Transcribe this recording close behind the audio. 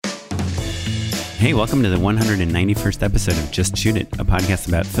Hey, welcome to the 191st episode of Just Shoot It, a podcast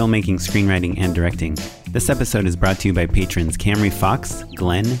about filmmaking, screenwriting, and directing. This episode is brought to you by patrons Camry Fox,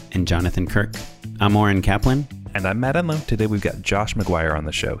 Glenn, and Jonathan Kirk. I'm Oren Kaplan. And I'm Matt Enlow. Today we've got Josh McGuire on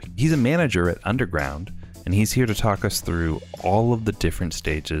the show. He's a manager at Underground, and he's here to talk us through all of the different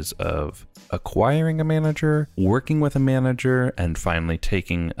stages of acquiring a manager, working with a manager, and finally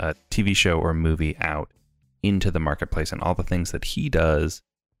taking a TV show or movie out into the marketplace and all the things that he does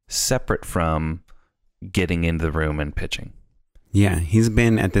separate from getting into the room and pitching. Yeah, he's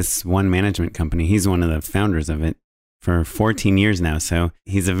been at this one management company. He's one of the founders of it for 14 years now. So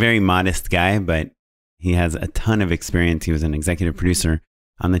he's a very modest guy, but he has a ton of experience. He was an executive producer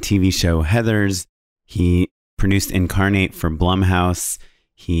on the TV show Heathers. He produced Incarnate for Blumhouse.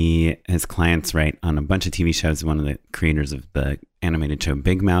 He has clients right on a bunch of TV shows. One of the creators of the animated show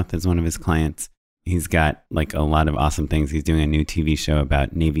Big Mouth is one of his clients. He's got like a lot of awesome things. He's doing a new TV show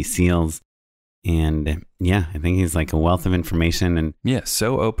about Navy SEALs. And yeah, I think he's like a wealth of information. And yeah,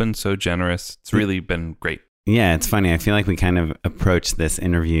 so open, so generous. It's really been great. Yeah, it's funny. I feel like we kind of approach this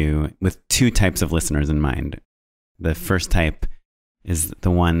interview with two types of listeners in mind. The first type is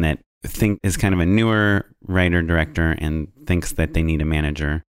the one that is kind of a newer writer, director, and thinks that they need a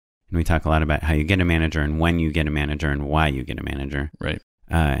manager. And we talk a lot about how you get a manager and when you get a manager and why you get a manager. Right.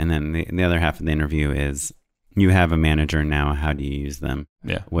 And then the other half of the interview is you have a manager now. How do you use them?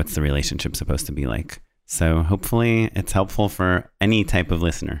 Yeah. What's the relationship supposed to be like? So hopefully it's helpful for any type of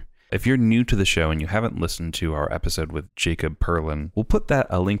listener. If you're new to the show and you haven't listened to our episode with Jacob Perlin, we'll put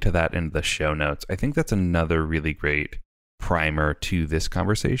a link to that in the show notes. I think that's another really great primer to this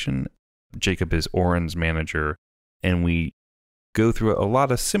conversation. Jacob is Oren's manager, and we go through a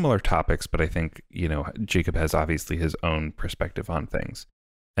lot of similar topics, but I think, Jacob has obviously his own perspective on things.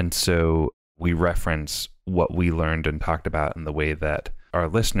 And so we reference what we learned and talked about and the way that our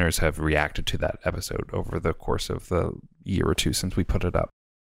listeners have reacted to that episode over the course of the year or two since we put it up.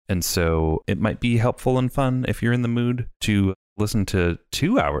 And so it might be helpful and fun if you're in the mood to listen to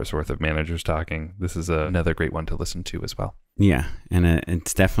 2 hours worth of managers talking. This is another great one to listen to as well. Yeah. And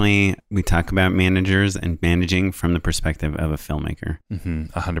it's definitely, we talk about managers and managing from the perspective of a filmmaker.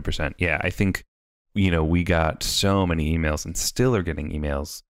 100%. Yeah. I think, we got so many emails and still are getting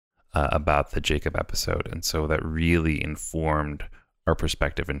emails about the Jacob episode. And so that really informed our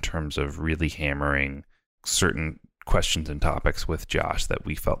perspective in terms of really hammering certain questions and topics with Josh that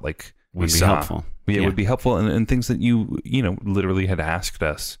we felt like would be helpful. Yeah, it would be helpful, and things that you literally had asked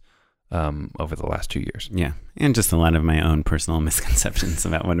us over the last 2 years. Yeah, and just a lot of my own personal misconceptions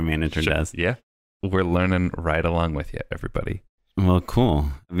about what a manager does. Yeah, we're learning right along with you, everybody. Well,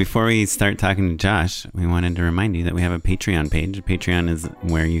 cool. Before we start talking to Josh, we wanted to remind you that we have a Patreon page. Patreon is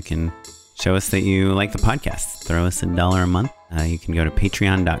where you can show us that you like the podcast. Throw us $1 a month. You can go to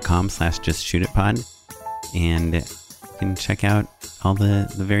patreon.com/justshootitpod and you can check out all the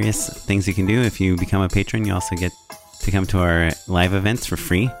various things you can do. If you become a patron, you also get to come to our live events for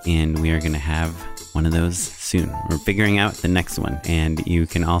free, and we are going to have one of those soon. We're figuring out the next one, and you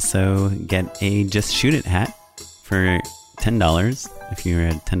can also get a Just Shoot It hat for $10 if you're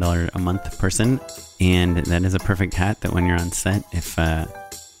a $10 a month person, and that is a perfect hat that when you're on set, if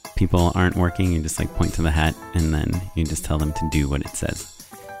people aren't working, you just like point to the hat and then you just tell them to do what it says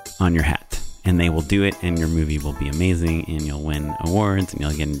on your hat. And they will do it, and your movie will be amazing, and you'll win awards, and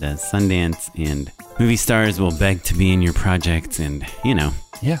you'll get into Sundance, and movie stars will beg to be in your project, and, Yeah.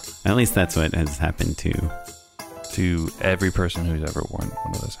 At least that's what has happened to every person who's ever worn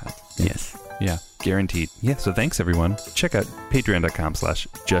one of those hats. Yeah. Yes. Yeah, guaranteed. Yeah, so thanks, everyone. Check out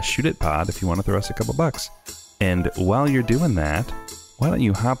patreon.com/justshootitpod if you want to throw us a couple bucks. And while you're doing that, why don't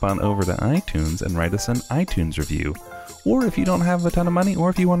you hop on over to iTunes and write us an iTunes review? Or if you don't have a ton of money, or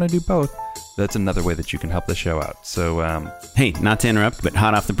if you want to do both, that's another way that you can help the show out. So, hey, not to interrupt, but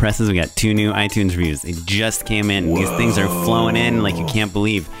hot off the presses, we got 2 new iTunes reviews. They just came in. Whoa. These things are flowing in like you can't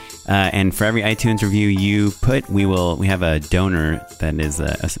believe. And for every iTunes review you put, we have a donor that is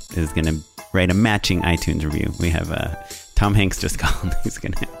going to write a matching iTunes review. We have Tom Hanks just called. He's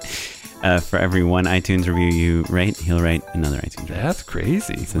going to... for every one iTunes review you write, he'll write another iTunes review. That's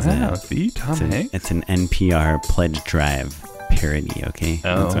crazy. Wow. Tom Hanks? It's an NPR Pledge Drive parody, okay?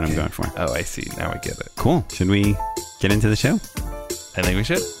 That's what I'm going for. Oh, I see. Now I get it. Cool. Should we get into the show? I think we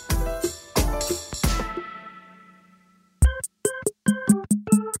should.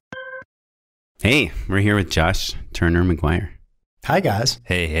 Hey, we're here with Josh Turner McGuire. Hi, guys.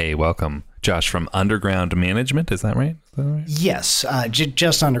 Hey, welcome. Josh from Underground Management, is that right? Yes,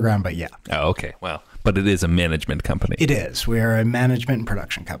 just Underground, but yeah. Oh, okay. Well, but it is a management company. It is. We are a management and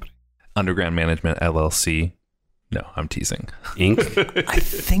production company. Underground Management LLC. No, I'm teasing. Inc. I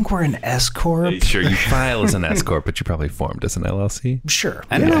think we're an S corp. Sure, you file as an S corp, but you probably formed as an LLC. Sure.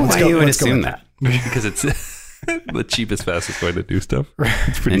 I don't know why you would assume that. Because it's the cheapest, fastest way to do stuff.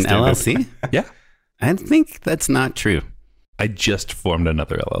 It's pretty An standard. LLC? Yeah. I think that's not true. I just formed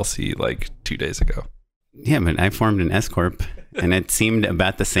another LLC like 2 days ago. Yeah, but I formed an S corp, and it seemed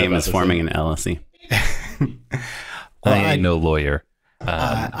about the same as forming an LLC. I ain't no lawyer.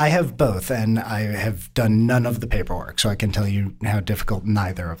 I have both, and I have done none of the paperwork, so I can tell you how difficult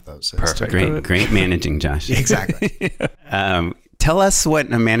neither of those is. Perfect. Great managing, Josh. Exactly. Tell us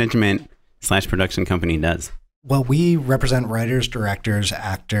what a management/production company does. Well, we represent writers, directors,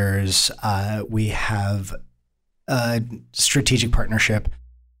 actors. We have a strategic partnership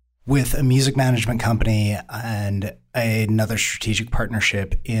with a music management company and another strategic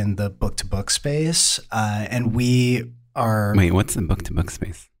partnership in the book-to-book space. And we are... Wait, what's the book-to-book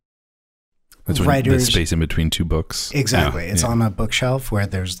space? That's when writers... the space in between two books. Exactly. It's on a bookshelf where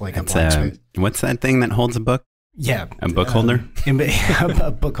there's like a blank space. What's that thing that holds a book? Yeah. A book holder?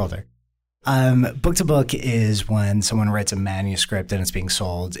 A book holder. Book to book is when someone writes a manuscript and it's being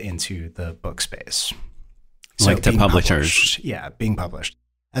sold into the book space. So like to publishers. Published. Yeah, being published.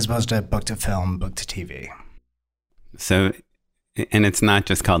 As opposed to book to film, book to TV. So, and it's not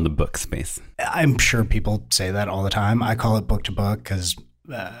just called the book space. I'm sure people say that all the time. I call it book to book because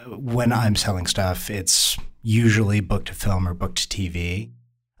when I'm selling stuff, it's usually book to film or book to TV.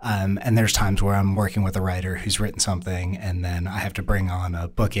 And there's times where I'm working with a writer who's written something and then I have to bring on a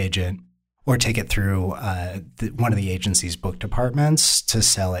book agent or take it through one of the agency's book departments to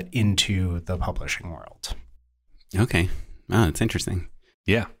sell it into the publishing world. Okay. Oh, it's interesting.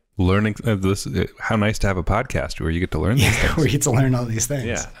 Yeah. Learning this. How nice to have a podcast where you get to learn these things. Where you get to learn all these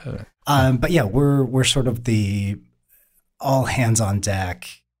things. Yeah. But yeah, we're sort of the all hands on deck.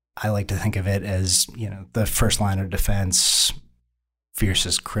 I like to think of it as, the first line of defense,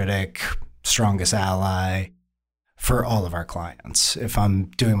 fiercest critic, strongest ally for all of our clients. If I'm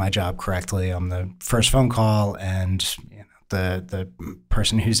doing my job correctly, I'm the first phone call and the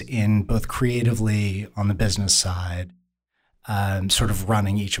person who's in both creatively on the business side, sort of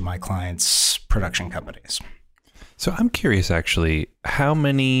running each of my clients' production companies. So I'm curious, actually, how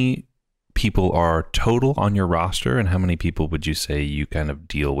many people are total on your roster and how many people would you say you kind of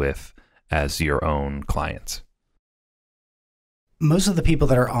deal with as your own clients? Most of the people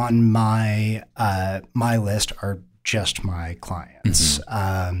that are on my my list are just my clients.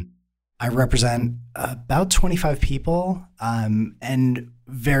 Mm-hmm. I represent about 25 people, and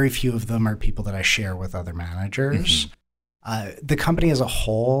very few of them are people that I share with other managers. Mm-hmm. The company as a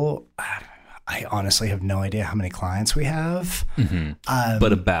whole, I honestly have no idea how many clients we have. Mm-hmm.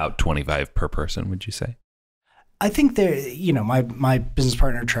 But about 25 per person, would you say? I think my business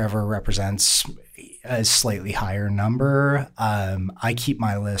partner, Trevor, represents a slightly higher number. I keep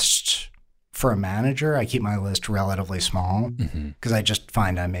my list for a manager. I keep my list relatively small because I just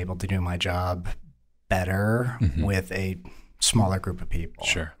find I'm able to do my job better with a smaller group of people.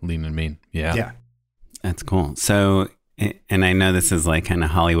 Sure. Lean and mean. Yeah. Yeah. That's cool. So, and I know this is like kind of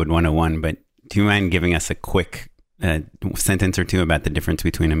Hollywood 101, but do you mind giving us a quick sentence or two about the difference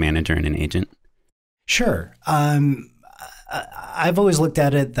between a manager and an agent? Sure. I've always looked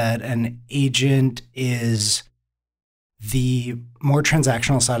at it that an agent is the more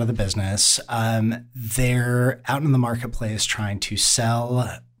transactional side of the business. They're out in the marketplace trying to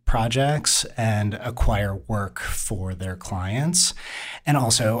sell projects and acquire work for their clients, and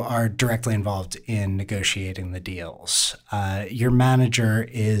also are directly involved in negotiating the deals. Your manager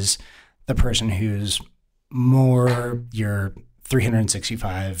is the person who's more your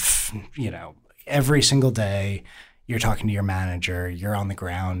 365, every single day you're talking to your manager, you're on the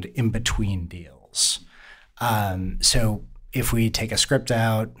ground in between deals. So if we take a script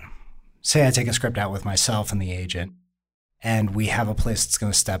out, say I take a script out with myself and the agent, and we have a place that's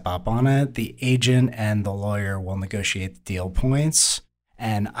going to step up on it, the agent and the lawyer will negotiate the deal points,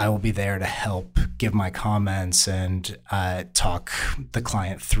 and I will be there to help give my comments and talk the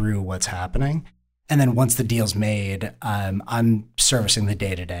client through what's happening. And then once the deal's made, I'm servicing the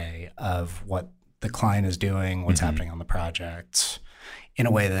day-to-day of what the client is doing, what's happening on the project, in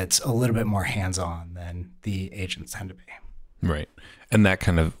a way that's a little bit more hands-on than the agents tend to be. Right. And that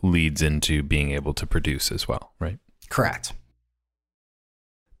kind of leads into being able to produce as well, right? Correct.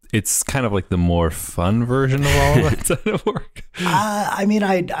 It's kind of like the more fun version of all of that sort of work. I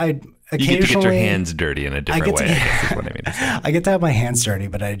occasionally... You get to get your hands dirty in a different way, I guess is what I mean to say. I get to have my hands dirty,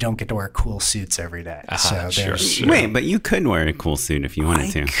 but I don't get to wear cool suits every day. Sure. Wait, but you could wear a cool suit if you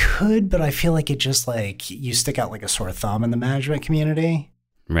wanted to. I could, but I feel like it just you stick out like a sore thumb in the management community.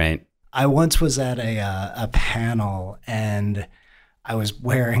 Right. I once was at a panel, and I was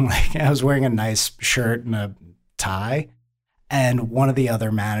wearing a nice shirt and a tie. And one of the other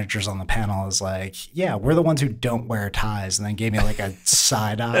managers on the panel was like, yeah, we're the ones who don't wear ties. And then gave me like a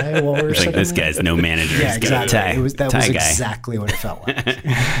side eye while we were like, this guy's no manager. Yeah, exactly. That was guy. exactly what it felt like.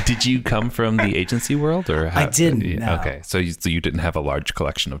 Did you come from the agency world, or how? I didn't, no. Okay, so you didn't have a large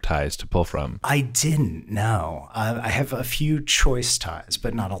collection of ties to pull from. I didn't, no. I have a few choice ties,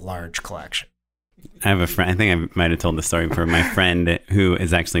 but not a large collection. I have a friend, I think I might have told the story before. My friend, who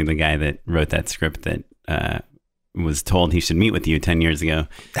is actually the guy that wrote that script that was told he should meet with you 10 years ago.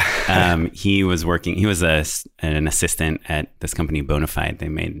 He was an assistant at this company, Bonafide. They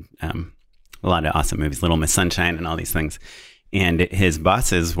made a lot of awesome movies, Little Miss Sunshine and all these things. And his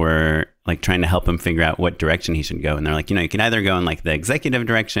bosses were like trying to help him figure out what direction he should go. And they're like, you could either go in like the executive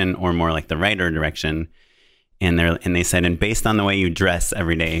direction or more like the writer direction. And they said, and based on the way you dress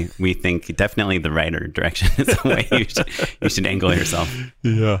every day, we think definitely the writer direction is the way you should angle yourself.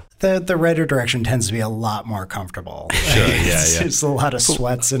 Yeah. The writer direction tends to be a lot more comfortable. Sure. Yeah. There's a lot of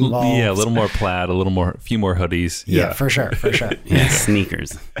sweats involved. Yeah, a little more plaid, a few more hoodies. Yeah, for sure. Yeah,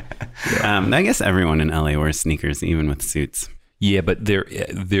 sneakers. I guess everyone in LA wears sneakers, even with suits. Yeah, but there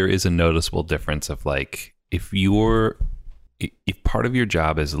is a noticeable difference of like if part of your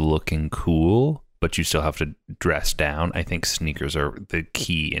job is looking cool, but you still have to dress down, I think sneakers are the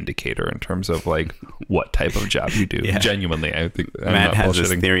key indicator in terms of like what type of job you do. Yeah. Genuinely, I think Matt has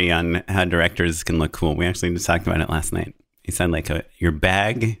this theory on how directors can look cool. We actually just talked about it last night. He said like your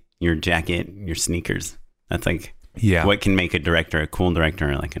bag, your jacket, your sneakers. That's like what can make a director a cool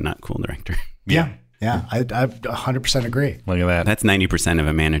director or like a not cool director. Yeah, I 100% agree. Look at that. That's 90% of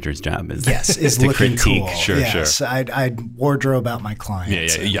a manager's job is to looking critique. Cool. Sure. I'd wardrobe out my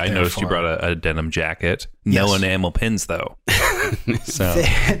clients. Yeah. I noticed you brought a denim jacket. No enamel pins though. So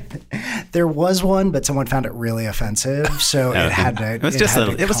there was one, but someone found it really offensive, so it had to. It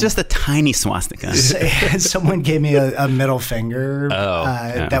was just a tiny swastika. Someone gave me a middle finger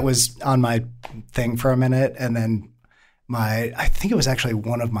that was on my thing for a minute, and then I think it was actually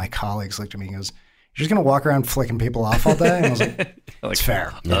one of my colleagues looked at me and goes, "You're just going to walk around flicking people off all day?" And I was like, it's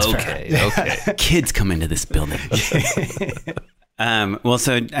fair. Okay. Kids come into this building. Well,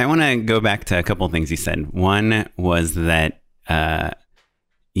 so I want to go back to a couple of things you said. One was that,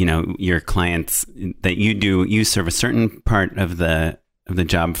 your clients that you serve a certain part of the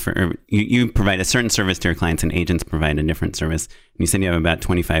job you provide a certain service to your clients, and agents provide a different service. And you said you have about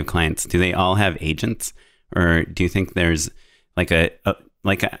 25 clients. Do they all have agents? Or do you think there's I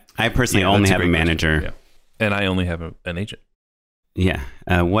personally only have a manager. Yeah. And I only have an agent. Yeah.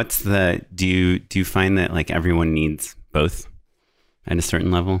 Do you find that like everyone needs both at a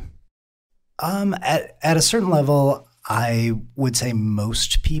certain level? At a certain level, I would say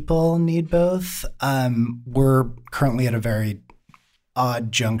most people need both. We're currently at a very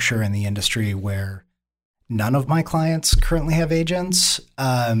odd juncture in the industry where none of my clients currently have agents.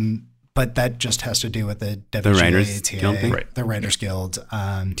 But that just has to do with the Writers Guild thing? Right. The Writers Guild.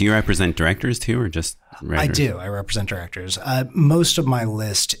 Do you represent directors too, or just writers? I do. I represent directors. Most of my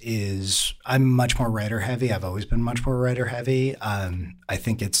list I'm much more writer heavy. I've always been much more writer heavy. I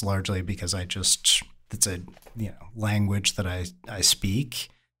think it's largely because it's a language that I speak.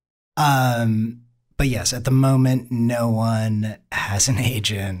 But yes, at the moment, no one has an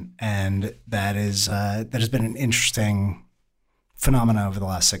agent, and that has been an interesting phenomena over the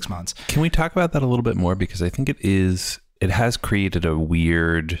last 6 months. Can we talk about that a little bit more? Because I think it has created a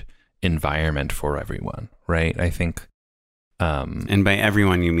weird environment for everyone, right? I think. And by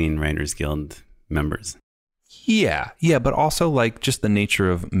everyone, you mean Writers Guild members. Yeah. But also like just the nature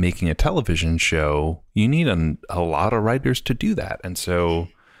of making a television show, you need a lot of writers to do that. And so,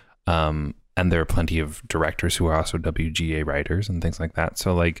 and there are plenty of directors who are also WGA writers and things like that.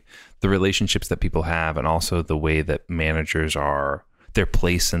 So like the relationships that people have, and also the way that managers their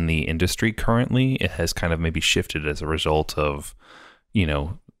place in the industry currently, it has kind of maybe shifted as a result of,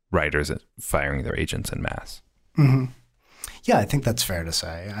 writers firing their agents en masse. Mm-hmm. Yeah, I think that's fair to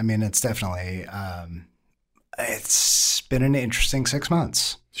say. I mean, it's definitely, it's been an interesting 6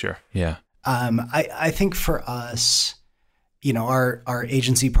 months. Sure. Yeah. I think for us, our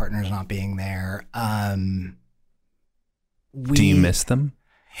agency partners not being there. Do you miss them?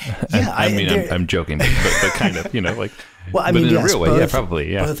 Yeah, I'm joking, but kind of, like. Well, I mean, in yes, a real way, both, yeah,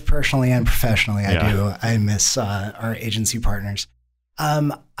 probably, yeah. Both personally and professionally, I do. I miss our agency partners.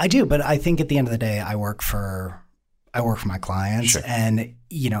 I do, but I think at the end of the day, I work for my clients, sure. And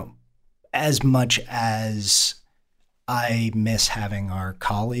as much as I miss having our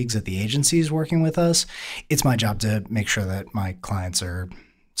colleagues at the agencies working with us, it's my job to make sure that my clients are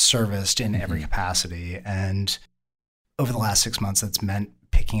serviced in every capacity. And over the last 6 months, that's meant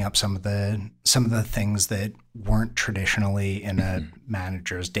picking up some of the things that weren't traditionally in a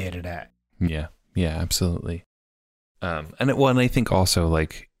manager's day to day. Yeah, absolutely. And I think also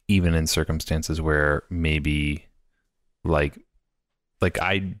like even in circumstances where maybe like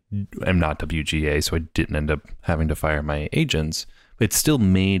I am not WGA, so I didn't end up having to fire my agents, but it still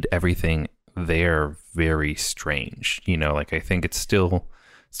made everything there very strange. Like I think it's still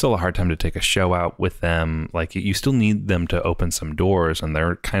a hard time to take a show out with them. Like you still need them to open some doors, and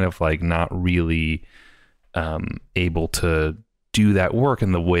they're kind of like not really able to do that work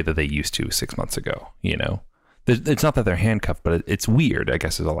in the way that they used to 6 months ago. It's not that they're handcuffed, but it's weird, I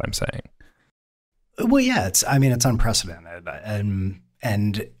guess is all I'm saying. Well, yeah, it's unprecedented.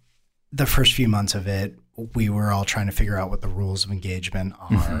 And the first few months of it, we were all trying to figure out what the rules of engagement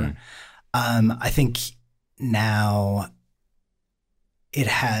are. I think now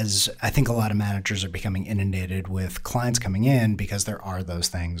I think a lot of managers are becoming inundated with clients coming in, because there are those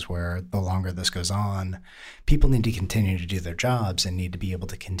things where the longer this goes on, people need to continue to do their jobs and need to be able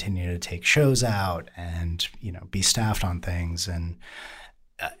to continue to take shows out and, be staffed on things. And,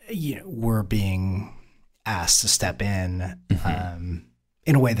 we're being asked to step in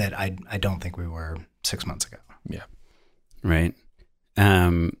a way that I don't think we were 6 months ago. Yeah. Right.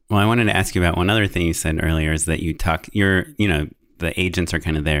 Well, I wanted to ask you about one other thing you said earlier, is that the agents are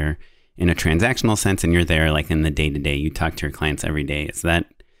kind of there in a transactional sense, and you're there like in the day to day. You talk to your clients every day. Is that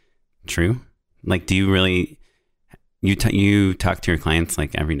true? Like, do you really, you talk to your clients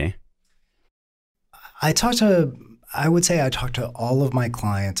like every day? I would say I talk to all of my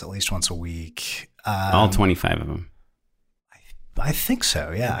clients at least once a week. All 25 of them. I think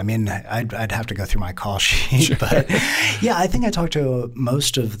so. Yeah. I mean, I'd have to go through my call sheet, but yeah, I think I talk to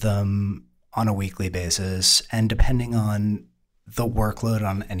most of them on a weekly basis, and depending on the workload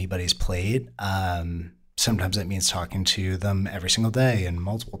on anybody's plate, sometimes it means talking to them every single day and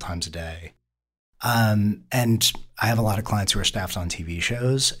multiple times a day. And I have a lot of clients who are staffed on TV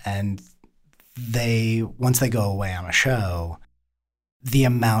shows, and once they go away on a show, the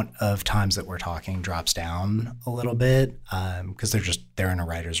amount of times that we're talking drops down a little bit, because they're in a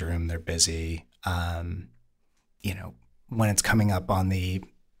writer's room, they're busy. When it's coming up on the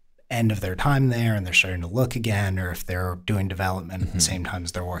end of their time there and they're starting to look again, or if they're doing development at the same time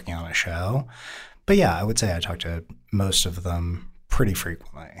as they're working on a show. But yeah, I would say I talk to most of them pretty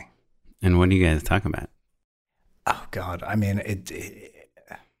frequently. And what do you guys talk about? Oh God. I mean, it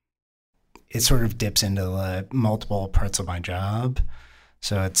sort of dips into multiple parts of my job.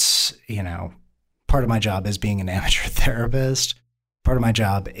 So it's, part of my job is being an amateur therapist. Part of my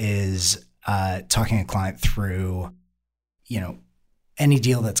job is talking a client through, any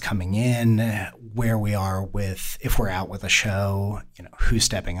deal that's coming in, where we are with, if we're out with a show, who's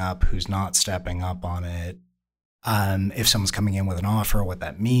stepping up, who's not stepping up on it. If someone's coming in with an offer, what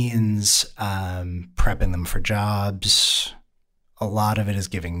that means, prepping them for jobs. A lot of it is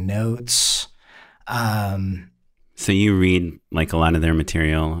giving notes. So you read like a lot of their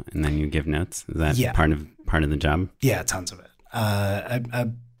material and then you give notes? Is that part of the job? Yeah, tons of it. A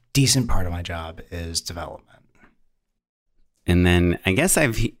decent part of my job is development. And then I guess I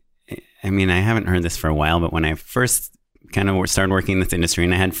haven't heard this for a while, but when I first kind of started working in this industry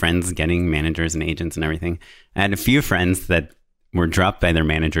and I had friends getting managers and agents and everything, I had a few friends that were dropped by their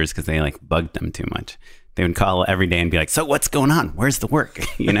managers because they like bugged them too much. They would call every day and be like, so what's going on? Where's the work?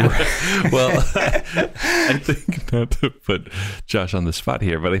 Well, I think, not to put Josh on the spot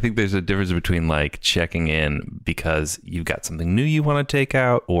here, but I think there's a difference between like checking in because you've got something new you want to take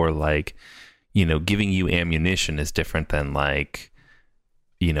out, or like, giving you ammunition is different than like,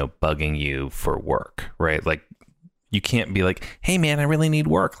 bugging you for work, right? Like you can't be like, hey man, I really need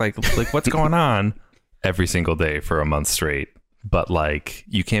work. Like what's going on every single day for a month straight. But like,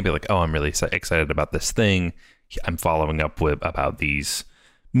 you can't be like, oh, I'm really excited about this thing. I'm following up about these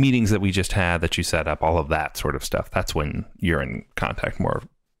meetings that we just had that you set up, all of that sort of stuff. That's when you're in contact more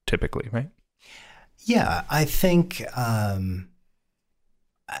typically, right? Yeah, I think,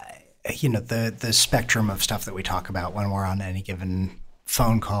 the spectrum of stuff that we talk about when we're on any given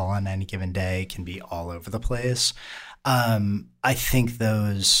phone call on any given day can be all over the place. I think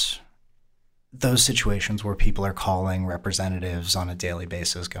those situations where people are calling representatives on a daily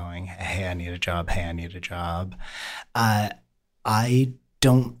basis going, hey, I need a job. Hey, I need a job. I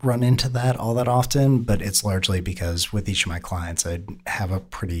don't run into that all that often, but it's largely because with each of my clients, I have a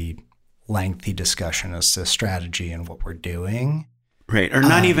pretty lengthy discussion as to strategy and what we're doing. Right. Or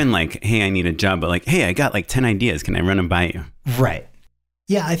not even like, hey, I need a job, but like, hey, I got like 10 ideas. Can I run them by you? Right.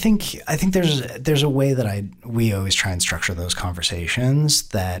 Yeah, I think there's a way that we always try and structure those conversations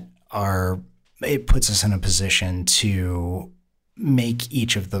that it puts us in a position to make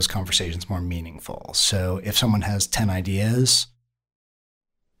each of those conversations more meaningful. So if someone has 10 ideas,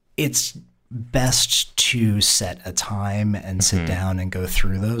 it's best to set a time and sit down and go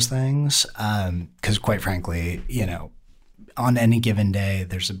through those things. Because quite frankly, on any given day,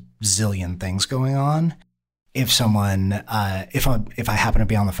 there's a zillion things going on. If someone, if I happen to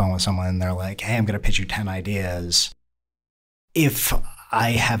be on the phone with someone and they're like, hey, I'm going to pitch you 10 ideas. If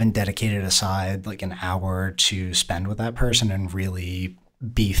I haven't dedicated aside like an hour to spend with that person and really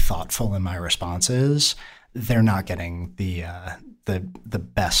be thoughtful in my responses, they're not getting the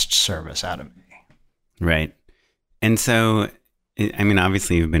best service out of me. Right. And so, I mean,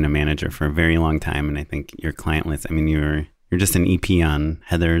 obviously you've been a manager for a very long time, and I think your client list, I mean, you're just an EP on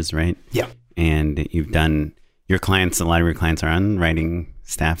Heathers, right? Yeah. And you've done, a lot of your clients are on writing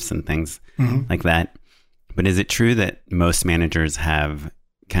staffs and things like that. But is it true that most managers have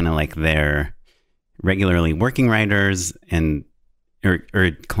kind of like their regularly working writers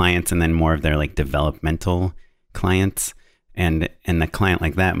or clients, and then more of their like developmental clients? And the client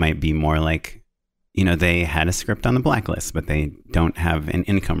like that might be more like, they had a script on the blacklist, but they don't have an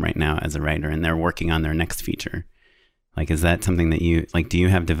income right now as a writer, and they're working on their next feature. Like, is that something that you like? Do you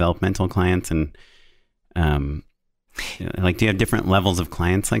have developmental clients, and do you have different levels of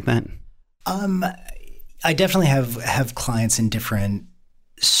clients like that? I definitely have clients in different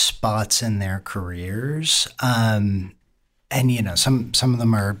spots in their careers. And, some of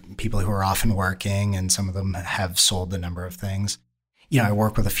them are people who are often working, and some of them have sold a number of things. I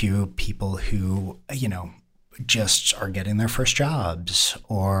work with a few people who, just are getting their first jobs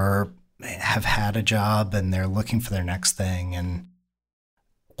or have had a job and they're looking for their next thing, and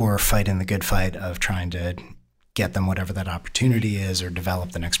we're fighting the good fight of trying to get them whatever that opportunity is or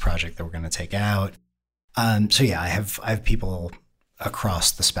develop the next project that we're going to take out. So yeah, I have people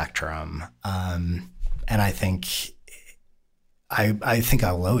across the spectrum. And I think I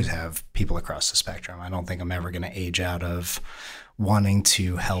will always have people across the spectrum. I don't think I'm ever going to age out of wanting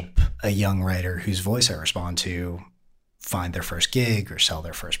to help a young writer whose voice I respond to find their first gig or sell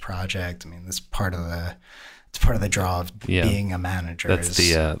their first project. I mean, that's part of the draw of being a manager. That's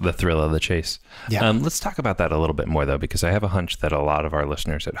the thrill of the chase. Yeah. Let's talk about that a little bit more, though, because I have a hunch that a lot of our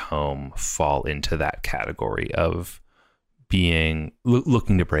listeners at home fall into that category of being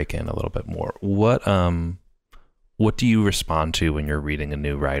looking to break in a little bit more. What do you respond to when you're reading a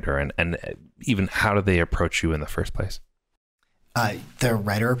new writer, and even how do they approach you in the first place? The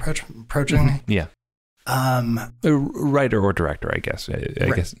writer approaching me? Yeah. A writer or director, I guess. I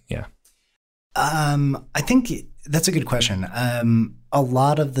guess, yeah. I think that's a good question. A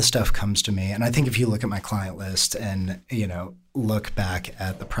lot of the stuff comes to me, and I think if you look at my client list and, look back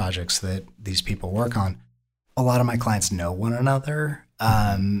at the projects that these people work on, a lot of my clients know one another.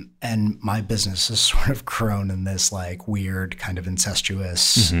 And my business has sort of grown in this like weird kind of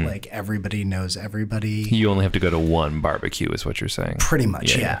incestuous, like everybody knows everybody. You only have to go to one barbecue is what you're saying. Pretty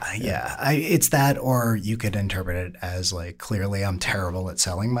much. Yeah. It's that, or you could interpret it as like, clearly I'm terrible at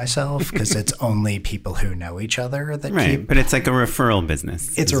selling myself because it's only people who know each other that keep. But it's like a referral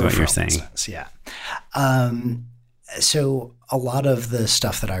business. It's a referral what you're saying. Business. Yeah. So a lot of the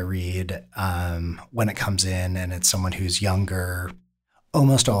stuff that I read, when it comes in and it's someone who's younger,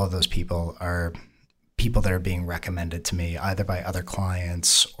 almost all of those people are people that are being recommended to me either by other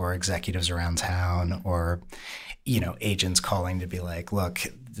clients or executives around town or, agents calling to be like, look,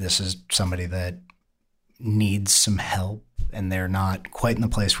 this is somebody that needs some help and they're not quite in the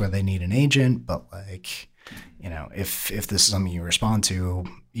place where they need an agent, but like, if this is something you respond to,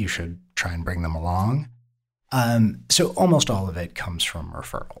 you should try and bring them along. So almost all of it comes from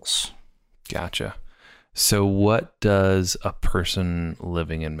referrals. Gotcha. So what does a person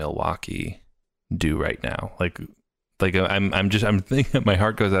living in Milwaukee do right now? Like I'm thinking my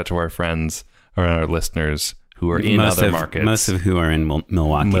heart goes out to our friends or our listeners who are in other markets. Most of who are in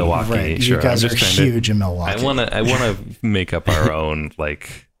Milwaukee. Right. Sure. You guys are huge in Milwaukee. I want to make up our own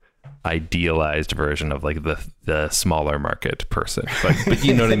like idealized version of like the smaller market person. But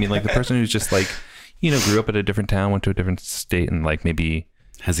you know what I mean? Like the person who's just like, grew up at a different town, went to a different state, and like maybe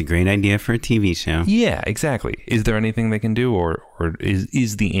has a great idea for a TV show. Yeah, exactly. Is there anything they can do, or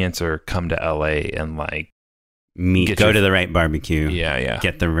is the answer come to LA and like go to the right barbecue? Yeah.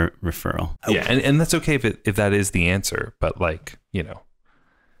 Get the referral. Yeah, and that's okay if that is the answer, but like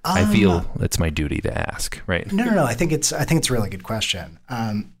I feel it's my duty to ask, right? No. I think it's a really good question.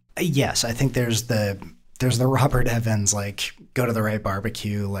 Yes, I think there's the Robert Evans, like go to the right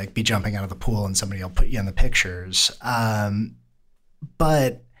barbecue, like be jumping out of the pool and somebody will put you in the pictures.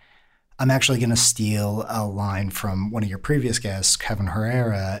 But I'm actually going to steal a line from one of your previous guests, Kevin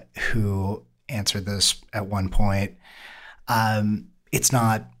Herrera, who answered this at one point. It's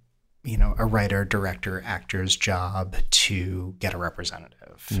not, a writer, director, actor's job to get a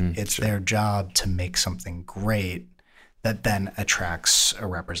representative. It's their job to make something great that then attracts a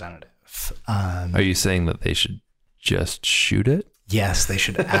representative. Are you saying that they should just shoot it? Yes, they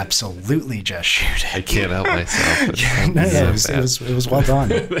should absolutely just shoot it. I can't help myself. It was well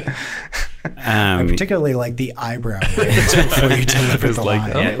done. I particularly like the eyebrow raise before you deliver the line.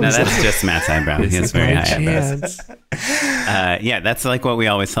 Yeah, no, that's just Matt's eyebrow. He has very high eyebrows. That's like what we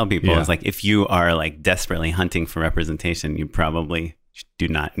always tell people is like, if you are like desperately hunting for representation, you probably do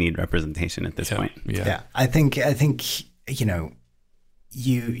not need representation at this point. Yeah. I think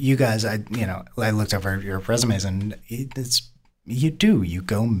you guys, I looked over your resumes and you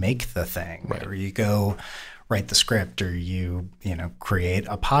go make the thing, right? Or you go write the script, or you create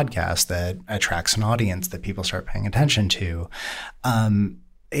a podcast that attracts an audience that people start paying attention to.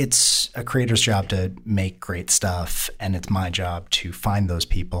 It's a creator's job to make great stuff, and it's my job to find those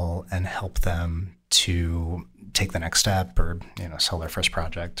people and help them to take the next step, or sell their first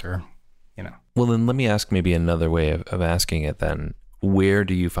project, or Well, then let me ask maybe another way of asking it then. Where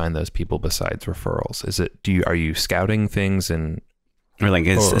do you find those people besides referrals? Are you scouting things or like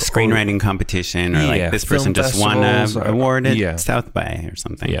a screenwriting competition, or like this person just won an award at South by or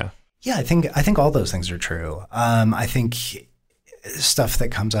something? Yeah, I think all those things are true. I think stuff that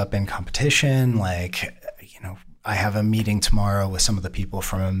comes up in competition, like I have a meeting tomorrow with some of the people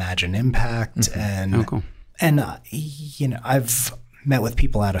from Imagine Impact, and cool. And I've met with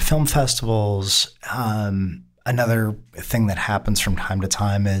people out of film festivals. Another thing that happens from time to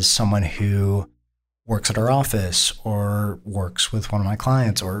time is someone who works at our office or works with one of my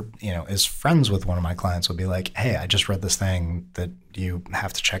clients, or is friends with one of my clients, will be like, hey, I just read this thing that you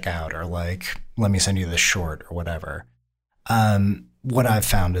have to check out, or like, let me send you this short or whatever. What I've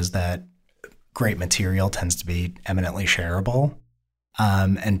found is that great material tends to be eminently shareable,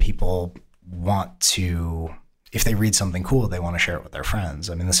 and people want to, if they read something cool, they want to share it with their friends.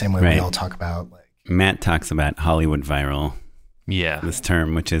 I mean, the same way we all talk about, like, Matt talks about Hollywood viral. Yeah. This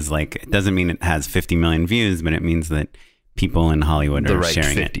term, which is like, it doesn't mean it has 50 million views, but it means that people in Hollywood are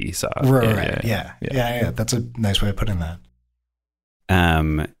sharing 50 it. Saw. Right. Yeah. That's a nice way of putting that.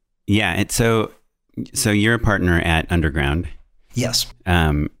 So you're a partner at Underground. Yes. So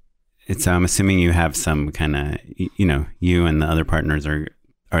I'm assuming you have some kind of, you and the other partners are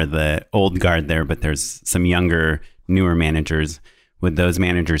the old guard there, but there's some younger, newer managers. Would those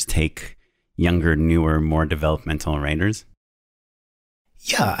managers take younger, newer, more developmental writers?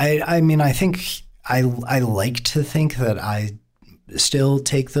 Yeah, I mean, I think I like to think that I still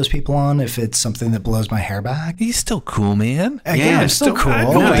take those people on if it's something that blows my hair back. He's still cool, man. I'm still cool.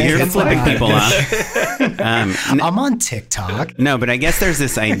 No, you're flipping people off. I'm on TikTok. No, but I guess there's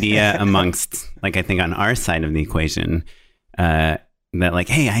this idea amongst, like, I think on our side of the equation, that like,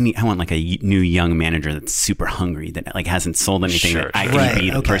 hey, I want like a new young manager that's super hungry, that like hasn't sold anything, that I can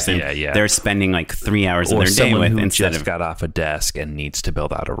be the person they're spending like 3 hours of their day with, instead of got off a desk and needs to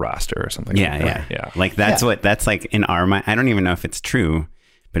build out a roster or something. Yeah. Like that's like in our mind. I don't even know if it's true,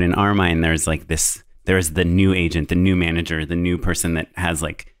 but in our mind, there's like this. There's the new agent, the new manager, the new person that has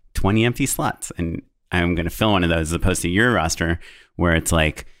like 20 empty slots, and I'm going to fill one of those, as opposed to your roster where it's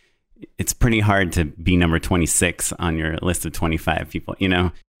like, it's pretty hard to be number 26 on your list of 25 people,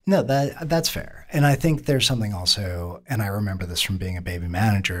 No, that's fair. And I think there's something also, and I remember this from being a baby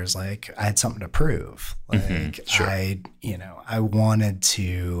manager, is like, I had something to prove. Like, I wanted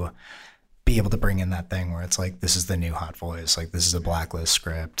to be able to bring in that thing where it's like, this is the new hot voice. Like, this is a blacklist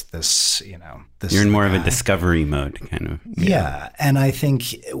script. This, this. You're in more of a discovery mode, kind of. Yeah. And I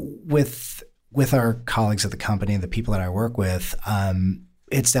think with our colleagues at the company, the people that I work with,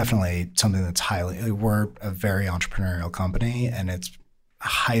 it's definitely something that's we're a very entrepreneurial company, and it's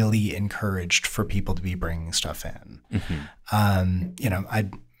highly encouraged for people to be bringing stuff in. I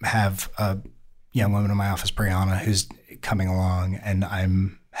have a young woman in my office, Brianna, who's coming along, and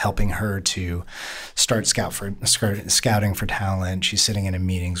I'm helping her to start scouting for talent. She's sitting in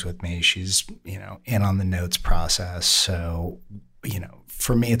meetings with me. She's, in on the notes process. So,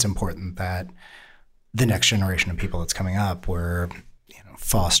 for me, it's important that the next generation of people that's coming up, we're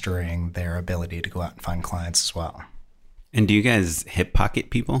fostering their ability to go out and find clients as well. And do you guys hip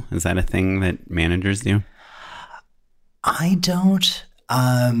pocket people? Is that a thing that managers do? I don't.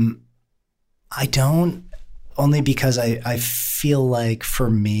 Only because I feel like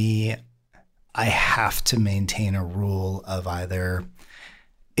for me, I have to maintain a rule of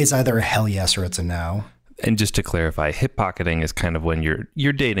it's either a hell yes or it's a no. And just to clarify, hip pocketing is kind of when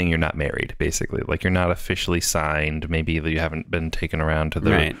you're dating, you're not married, basically. Like you're not officially signed. Maybe you haven't been taken around to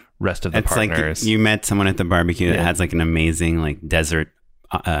the rest of the partners. Like you met someone at the barbecue that has like an amazing like desert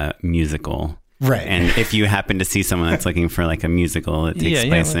musical. Right. And if you happen to see someone that's looking for like a musical that takes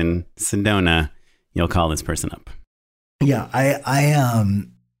place in Sedona, you'll call this person up. Yeah,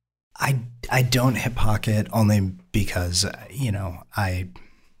 I don't hip pocket only because, you know, I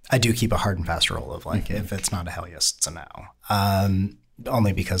do keep a hard and fast rule of like, if it's not a hell yes, it's a no.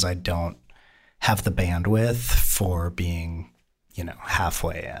 Only because I don't have the bandwidth for being, you know,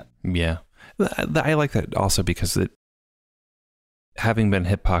 halfway in. Yeah. I like that also because having been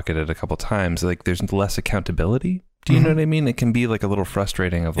hip pocketed a couple times, like there's less accountability. Do you know what I mean? It can be like a little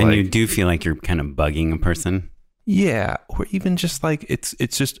frustrating of and you do feel like you're kind of bugging a person. Yeah. Or even just like, it's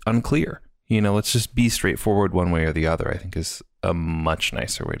just unclear. You know, let's just be straightforward one way or the other, I think is a much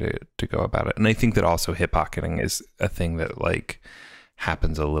nicer way to go about it. And I think that also hip pocketing is a thing that like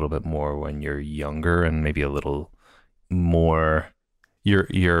happens a little bit more when you're younger and maybe a little more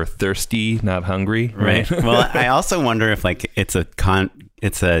you're thirsty, not hungry, right? Well, I also wonder if like it's a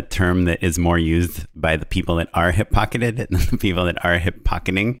term that is more used by the people that are hip pocketed than the people that are hip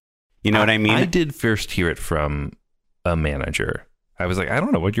pocketing. You know what I mean? I did first hear it from a manager. I was like, I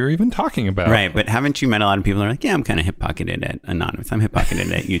don't know what you're even talking about. Right, but haven't you met a lot of people who are like, yeah, I'm kind of hip-pocketed at Anonymous. I'm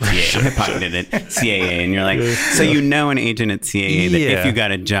hip-pocketed at UTA. I'm hip-pocketed at CAA. And you're like, so you know an agent at CAA that if you got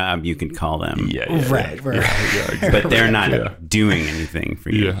a job, you could call them. Right. Exactly. But they're not doing anything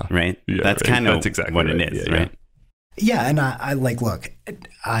for you, right? That's kind of exactly what it is, right? Yeah, and I like, look,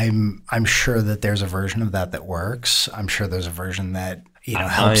 I'm sure that there's a version of that works. I'm sure there's a version that, you know,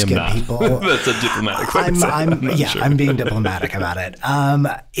 helps get people. That's a diplomatic way to say it. I'm being diplomatic about it.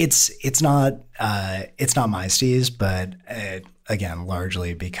 It's not my steez, but again,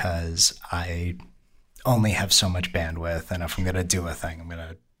 largely because I only have so much bandwidth, and if I'm going to do a thing, I'm going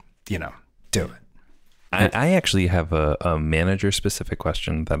to, you know, do it. I actually have a manager specific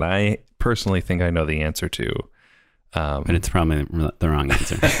question that I personally think I know the answer to. But it's probably the wrong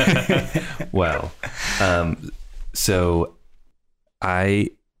answer. Well, so I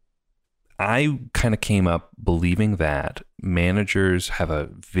kind of came up believing that managers have a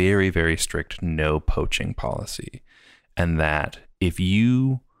very, very strict no poaching policy, and that if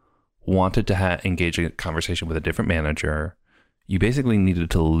you wanted to engage in a conversation with a different manager, you basically needed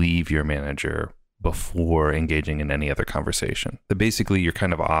to leave your manager before engaging in any other conversation. That basically you're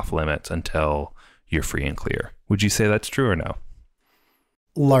kind of off limits until you're free and clear. Would you say that's true or no?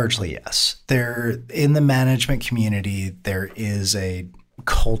 Largely, yes. In the management community, there is a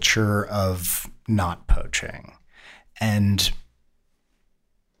culture of not poaching. And,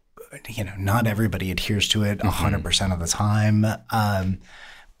 you know, not everybody adheres to it 100% of the time.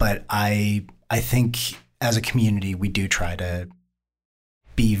 But I think as a community, we do try to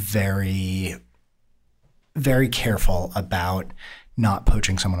be very, very careful about not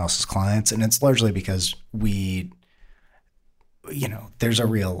poaching someone else's clients. And it's largely because you know, there's a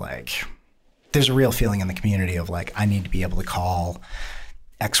real feeling in the community of like, I need to be able to call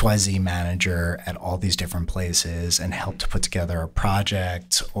XYZ manager at all these different places and help to put together a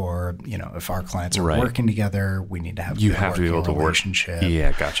project, or, you know, if our clients are working together, we need to have you have to be able to work.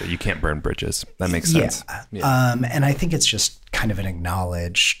 Yeah, gotcha. You can't burn bridges. That makes sense. Yeah. And I think it's just kind of an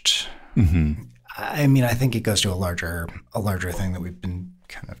acknowledged. I mean, I think it goes to a larger thing that we've been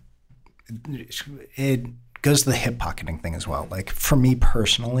kind of. It goes to the hip pocketing thing as well. Like for me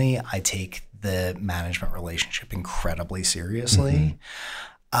personally, I take the management relationship incredibly seriously.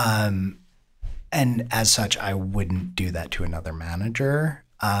 And as such, I wouldn't do that to another manager.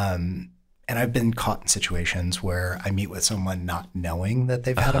 And I've been caught in situations where I meet with someone not knowing that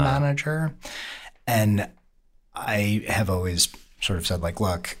they've had a manager. And I have always sort of said like,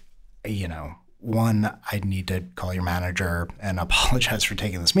 look, you know, one, I need to call your manager and apologize for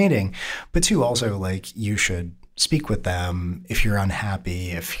taking this meeting. But two, also like you should speak with them. If you're unhappy,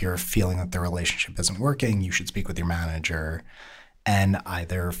 if you're feeling that the relationship isn't working, you should speak with your manager and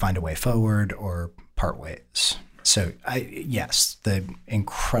either find a way forward or part ways. So yes, the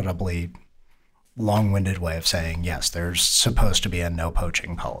incredibly long-winded way of saying, yes, there's supposed to be a no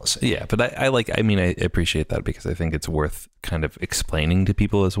poaching policy. Yeah, but I appreciate that because I think it's worth kind of explaining to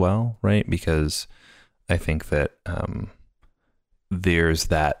people as well, right? Because I think that there's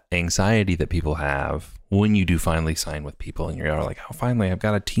that anxiety that people have when you do finally sign with people and you're like, oh, finally, I've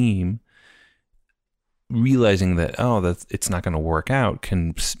got a team. Realizing that, it's not going to work out,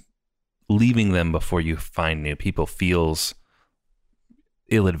 leaving them before you find new people feels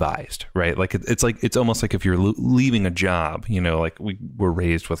ill-advised, right? Like it's almost like if you're leaving a job, you know, like we were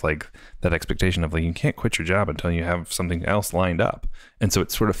raised with like that expectation of like, you can't quit your job until you have something else lined up. And so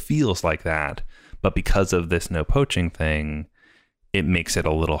it sort of feels like that. But because of this no poaching thing, it makes it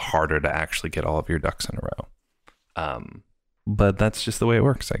a little harder to actually get all of your ducks in a row. But that's just the way it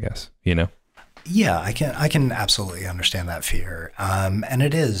works, I guess, you know? Yeah, I can absolutely understand that fear. And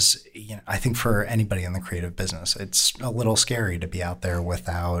it is, you know, I think for anybody in the creative business, it's a little scary to be out there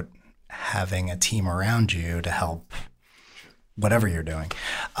without having a team around you to help whatever you're doing.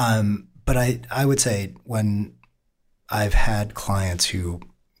 But I would say when I've had clients who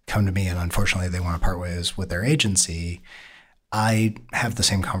come to me and unfortunately they want to part ways with their agency, I have the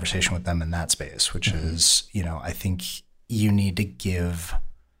same conversation with them in that space, which is, you know, I think you need to give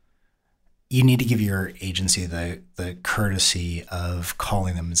your agency the courtesy of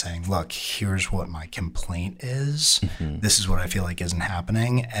calling them and saying, look, here's what my complaint is. This is what I feel like isn't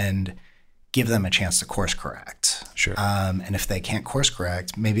happening, and give them a chance to course correct. Sure. And if they can't course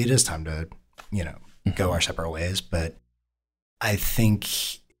correct, maybe it is time to, you know, go our separate ways. But I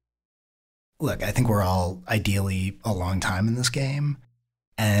think we're all ideally a long time in this game,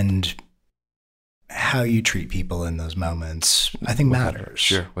 and how you treat people in those moments, I think matters.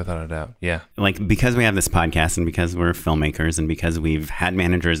 Sure, without a doubt. Yeah. Like, because we have this podcast and because we're filmmakers and because we've had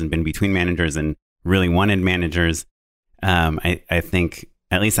managers and been between managers and really wanted managers, I think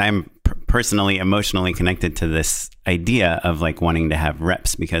at least I'm personally emotionally connected to this idea of like wanting to have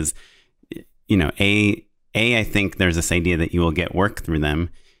reps because, you know, I think there's this idea that you will get work through them.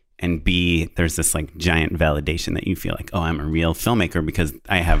 And B, there's this like giant validation that you feel like, oh, I'm a real filmmaker because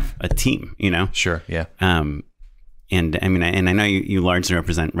I have a team, you know? Sure, yeah. And I mean, I know you largely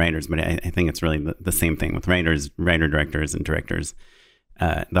represent writers, but I think it's really the same thing with writers, writer-directors, and directors.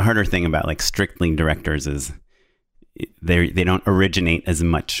 The harder thing about like strictly directors is they don't originate as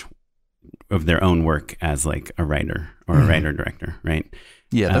much of their own work as like a writer or a writer-director, right?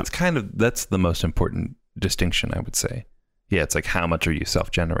 Yeah, that's the most important distinction, I would say. Yeah, it's like, how much are you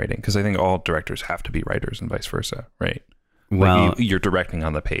self-generating? Because I think all directors have to be writers and vice versa, right? Well, like you're directing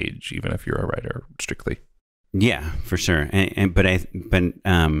on the page, even if you're a writer strictly. Yeah, for sure. But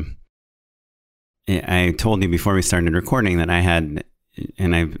I told you before we started recording that I had,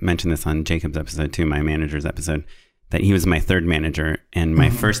 and I mentioned this on Jacob's episode too, my manager's episode, that he was my third manager, and my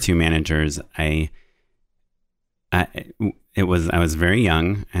first two managers, I was very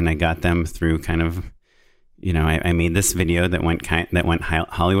young, and I got them through kind of. You know, I made this video that went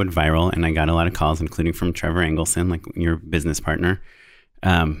Hollywood viral, and I got a lot of calls, including from Trevor Engelson, like your business partner.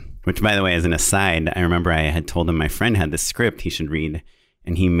 Which, by the way, as an aside, I remember I had told him my friend had this script he should read,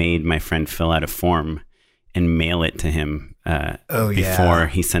 and he made my friend fill out a form and mail it to him before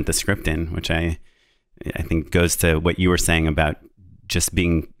he sent the script in, which I think goes to what you were saying about just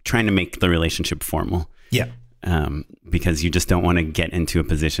trying to make the relationship formal. Yeah. Because you just don't want to get into a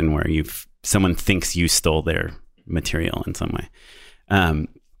position where someone thinks you stole their material in some way.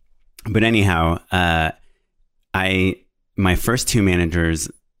 But anyhow, my first two managers,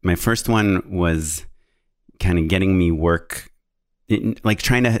 my first one was kind of getting me work, like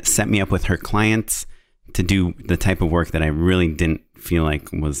trying to set me up with her clients to do the type of work that I really didn't feel like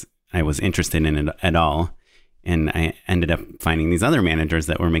I was interested in it at all. And I ended up finding these other managers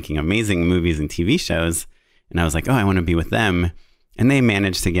that were making amazing movies and TV shows. And I was like, oh, I want to be with them. And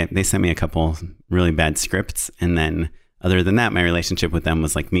they sent me a couple really bad scripts. And then other than that, my relationship with them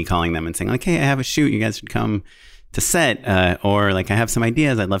was like me calling them and saying like, hey, I have a shoot. You guys should come to set. Or like, I have some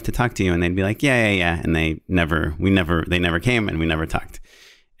ideas. I'd love to talk to you. And they'd be like, yeah. And they never came and we never talked.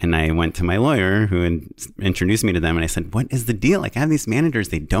 And I went to my lawyer who had introduced me to them. And I said, what is the deal? Like, I have these managers.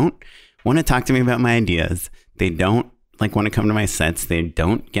 They don't want to talk to me about my ideas. They don't like want to come to my sets. They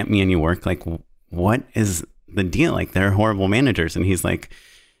don't get me any work. Like, what is the deal? Like, they're horrible managers. And he's like,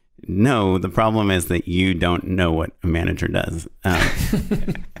 no, the problem is that you don't know what a manager does.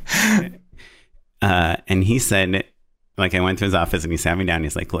 And he said, like, I went to his office and he sat me down.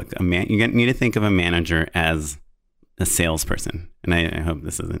 He's like, look, you need to think of a manager as a salesperson. And I hope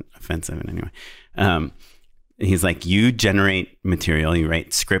this isn't offensive in any way. He's like, you generate material, you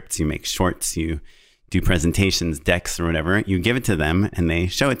write scripts, you make shorts, you do presentations, decks or whatever. You give it to them and they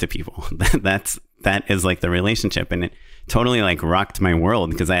show it to people. That is like the relationship. And it totally like rocked my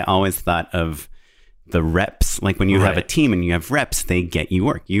world because I always thought of the reps. Like when you have a team and you have reps, they get you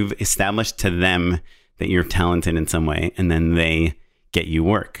work. You've established to them that you're talented in some way and then they get you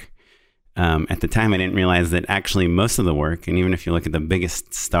work. At the time, I didn't realize that actually most of the work, and even if you look at the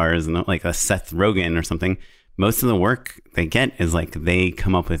biggest stars like a Seth Rogen or something, most of the work they get is like they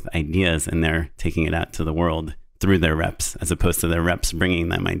come up with ideas and they're taking it out to the world through their reps as opposed to their reps bringing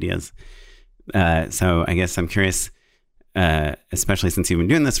them ideas. So I guess I'm curious, especially since you've been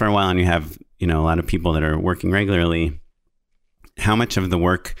doing this for a while and you have, a lot of people that are working regularly, how much of the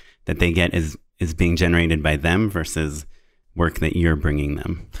work that they get is being generated by them versus work that you're bringing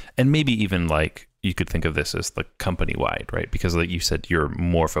them? And maybe even like, you could think of this as the company wide, right? Because like you said, you're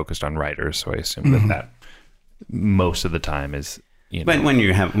more focused on writers. So I assume that most of the time is, But when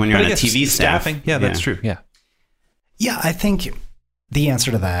you're on a TV staffing, staff, that's true. Yeah. Yeah, I think the answer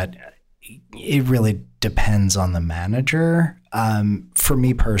to that, it really depends on the manager. For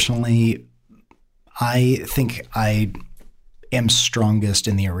me personally, I think I am strongest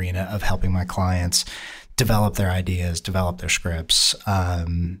in the arena of helping my clients develop their ideas, develop their scripts,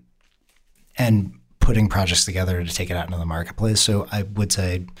 and putting projects together to take it out into the marketplace. So I would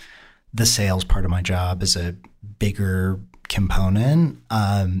say the sales part of my job is a bigger component.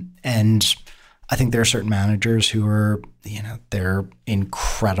 And I think there are certain managers who are, they're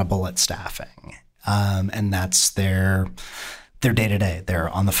incredible at staffing. And that's their day-to-day. They're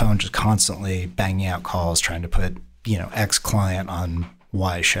on the phone just constantly banging out calls, trying to put, X client on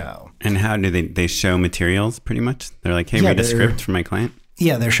Y show. And how do they show materials pretty much? They're like, hey, read a script for my client?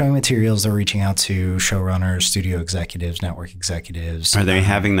 Yeah, they're showing materials. They're reaching out to showrunners, studio executives, network executives. Are they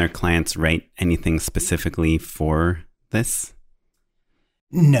having their clients write anything specifically for this?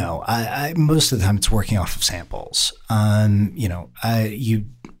 No, I most of the time it's working off of samples.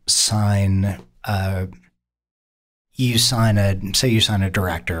 You sign a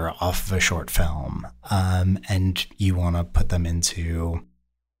director off of a short film, and you want to put them into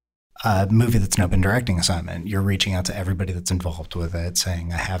a movie that's an open directing assignment. You're reaching out to everybody that's involved with it,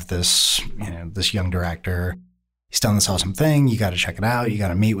 saying, I have this, this young director. He's done this awesome thing. You got to check it out. You got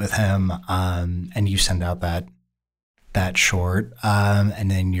to meet with him. And you send out that short.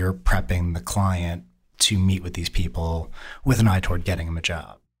 And then you're prepping the client to meet with these people with an eye toward getting them a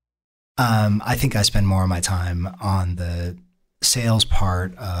job. I think I spend more of my time on the sales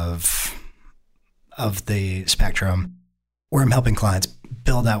part of the spectrum, where I'm helping clients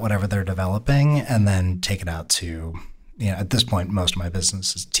build out whatever they're developing and then take it out to, at this point, most of my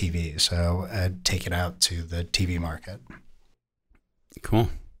business is TV. So take it out to the TV market. Cool.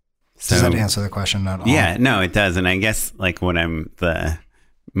 So, does that answer the question at all? Yeah, no, it does. And I guess like what I'm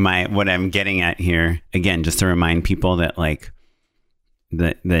getting at here, again, just to remind people that like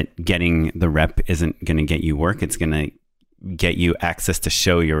that getting the rep isn't going to get you work. It's going to get you access to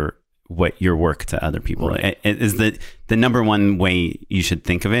show your work to other people. Right. It is the number one way you should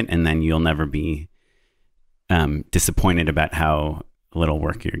think of it, and then you'll never be disappointed about how little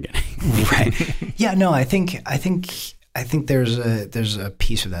work you're getting. Right. Yeah. No. I think there's a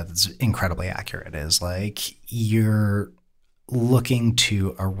piece of that that's incredibly accurate. Is like you're looking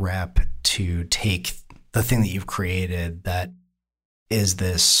to a rep to take the thing that you've created that is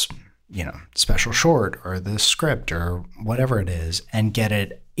this, special short or this script or whatever it is, and get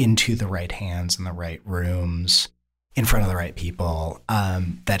it into the right hands in the right rooms in front of the right people,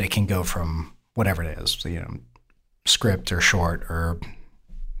 that it can go from whatever it is, script or short or,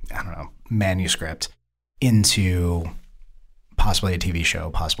 manuscript into possibly a TV show,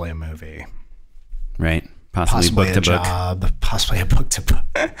 possibly a movie. Right. Possibly book to job, possibly a book to book,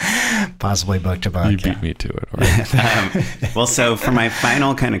 possibly book to book. You beat me to it. Right? Well, so for my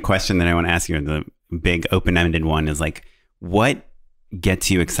final kind of question that I want to ask you, the big open-ended one is like, what gets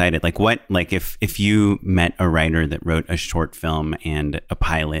you excited? Like if you met a writer that wrote a short film and a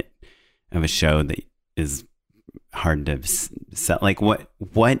pilot of a show that is hard to sell, like what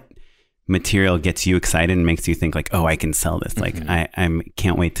material gets you excited and makes you think like, oh, I can sell this. Mm-hmm. Like I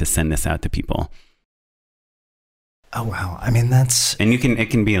can't wait to send this out to people. Oh, wow. I mean, it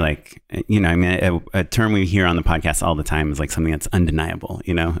can be like, a term we hear on the podcast all the time is like something that's undeniable,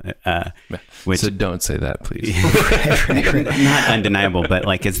 so don't say that, please. Right. Not undeniable, but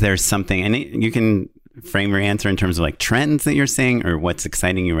like, is there something, and you can frame your answer in terms of like trends that you're seeing or what's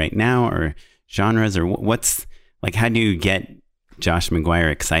exciting you right now or genres or what's like, how do you get Josh McGuire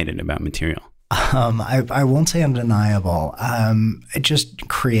excited about material? I won't say undeniable. It just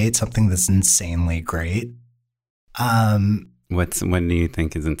creates something that's insanely great. What do you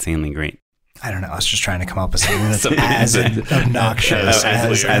think is insanely great? I don't know. I was just trying to come up with something that's as obnoxious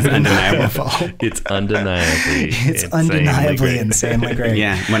as undeniable. It's undeniably. It's undeniably insanely great.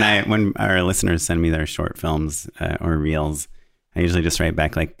 Yeah. When our listeners send me their short films or reels, I usually just write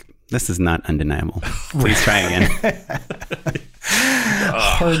back like, "This is not undeniable. Please try again."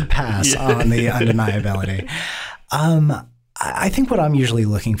 Hard pass on the undeniability. I think what I'm usually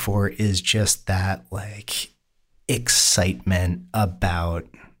looking for is just that like excitement about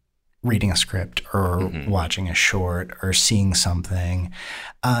reading a script or watching a short or seeing something.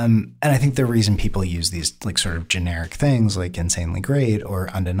 And I think the reason people use these like sort of generic things like insanely great or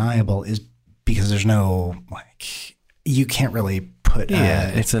undeniable is because there's no like, you can't really put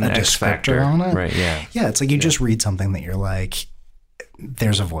it's an a X factor on it. Right. Yeah. Yeah. It's like you just read something that you're like,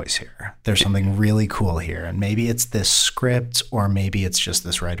 there's a voice here. There's something really cool here. And maybe it's this script or maybe it's just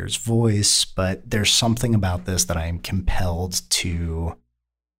this writer's voice, but there's something about this that I am compelled to,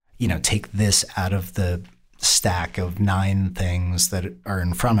 you know, take this out of the stack of 9 things that are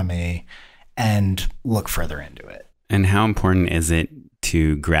in front of me and look further into it. And how important is it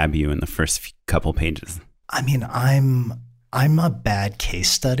to grab you in the first couple pages? I mean, I'm a bad case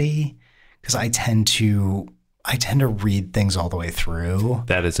study because I tend to read things all the way through.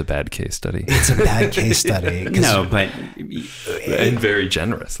 That is a bad case study. It's a bad case study. No, but and very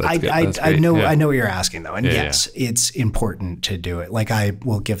generous. That's good. That's I great. know Yeah. I know what you're asking though, and yes, it's important to do it. Like I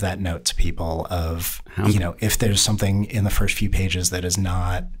will give that note to people of you know, if there's something in the first few pages that is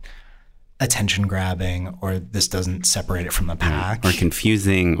not attention grabbing or this doesn't separate it from the pack or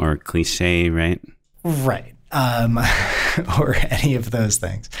confusing or cliche, right? Right. Or any of those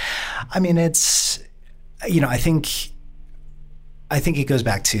things. I mean, it's, you know, I think it goes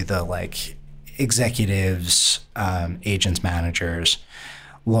back to the like executives, agents, managers,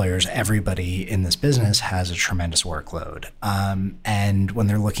 lawyers, everybody in this business has a tremendous workload. And when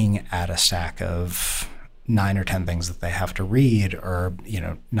they're looking at a stack of 9 or 10 things that they have to read or, you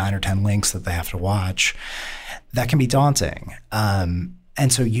know, 9 or 10 links that they have to watch, that can be daunting. And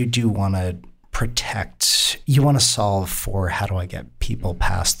so you do want to you want to solve for how do I get people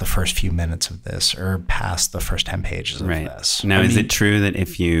past the first few minutes of this or past the first 10 pages of this. Now, is it true that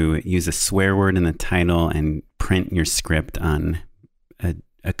if you use a swear word in the title and print your script on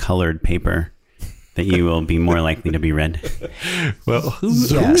a colored paper, that you will be more likely to be read? Well, who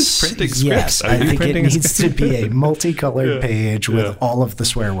is printing scripts? Yes, I think it needs to be a multicolored page with all of the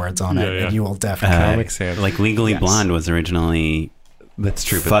swear words on it, and you will definitely... like Legally Blonde was originally... That's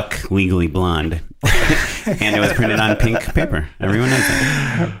true. Fuck Legally Blonde. And it was printed on pink paper. Everyone knows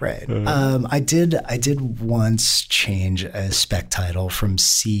that. Right. I did once change a spec title from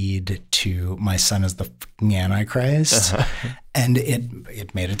Seed to My Son is the Fucking Antichrist. And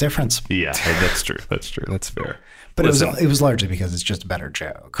it made a difference. Yeah, that's true. That's true. That's fair. But it was largely because it's just a better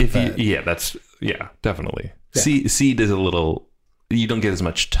joke. Definitely. Yeah. Seed is a little... You don't get as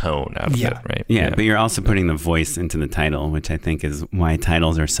much tone out of it, right? Yeah, but you're also putting the voice into the title, which I think is why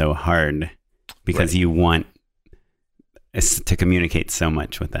titles are so hard, because you want to communicate so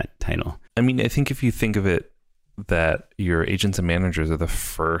much with that title. I mean, I think if you think of it, that your agents and managers are the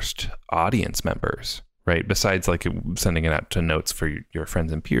first audience members, right? Besides like sending it out to notes for your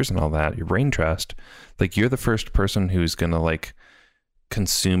friends and peers and all that, your brain trust, like you're the first person who's going to like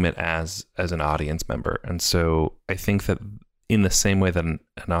consume it as an audience member. And so I think that in the same way that an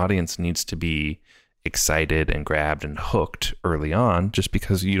audience needs to be excited and grabbed and hooked early on, just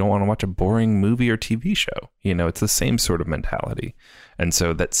because you don't want to watch a boring movie or TV show. You know, it's the same sort of mentality. And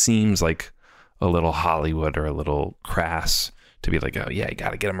so that seems like a little Hollywood or a little crass to be like, oh yeah, you got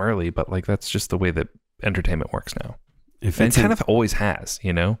to get them early. But like, that's just the way that entertainment works now. And it kind of always has,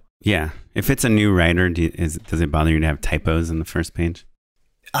 you know? Yeah. If it's a new writer, does it bother you to have typos in the first page?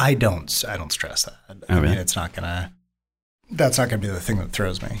 I don't stress that. I mean, it's not going to... That's not going to be the thing that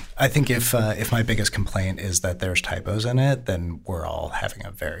throws me. I think if my biggest complaint is that there's typos in it, then we're all having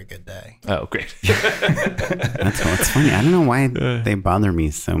a very good day. Oh, great. It's funny. I don't know why they bother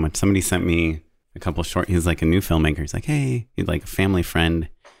me so much. Somebody sent me a couple short. He's like a new filmmaker. He's like, hey, he's like a family friend,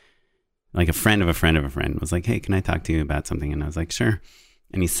 like a friend of a friend of a friend was like, hey, can I talk to you about something? And I was like, sure.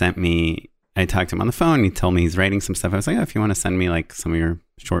 And he sent me, I talked to him on the phone. He told me he's writing some stuff. I was like, oh, if you want to send me like some of your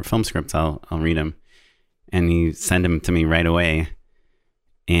short film scripts, I'll read them. And he sent them to me right away.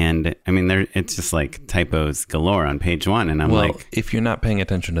 And I mean, it's just like typos galore on page 1. And I'm like, if you're not paying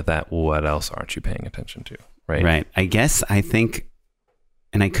attention to that, what else aren't you paying attention to? Right. Right. I think,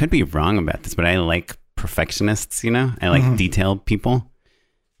 and I could be wrong about this, but I like perfectionists, you know, I like detailed people.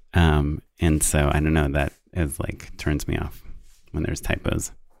 And so I don't know, that is like turns me off when there's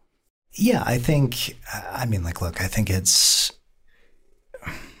typos. Yeah. I think it's,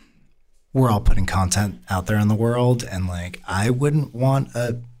 we're all putting content out there in the world, and like I wouldn't want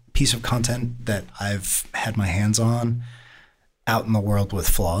a piece of content that I've had my hands on out in the world with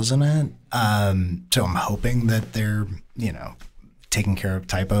flaws in it. So I'm hoping that they're, you know, taking care of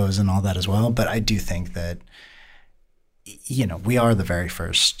typos and all that as well. But I do think that, you know, we're the very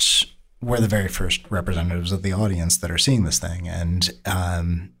first representatives of the audience that are seeing this thing. And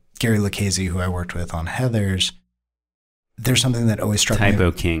Gary Lucchese, who I worked with on Heathers, there's something that always struck me.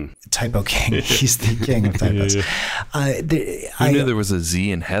 Typo King. Typo King. He's the king of typos. I knew there was a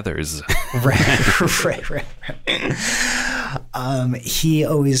Z in Heather's. Right. He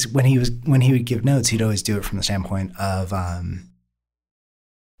always, when he would give notes, he'd always do it from the standpoint of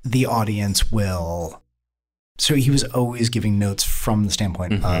the audience will. So he was always giving notes from the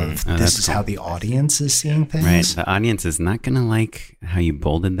standpoint of this is how the audience is seeing things. Right. The audience is not going to like how you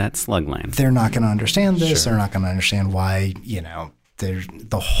bolded that slug line. They're not going to understand this. Sure. They're not going to understand why,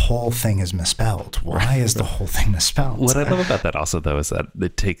 the whole thing is misspelled. Why is the whole thing misspelled? What I love about that also, though, is that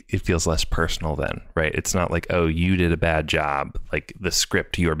it feels less personal then, right? It's not like, oh, you did a bad job. Like the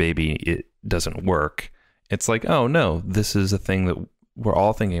script to your baby, it doesn't work. It's like, oh, no, this is a thing that we're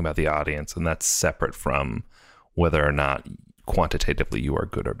all thinking about the audience, and that's separate from whether or not quantitatively you are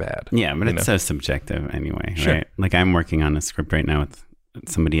good or bad. Yeah, but it's so subjective anyway, right? Like I'm working on a script right now with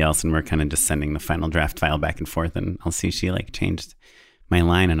somebody else, and we're kind of just sending the final draft file back and forth, and I'll see she like changed my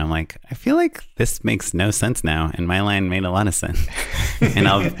line, and I'm like, I feel like this makes no sense now, and my line made a lot of sense. And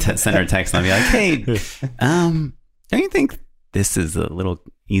I'll send her a text, and I'll be like, hey, don't you think this is a little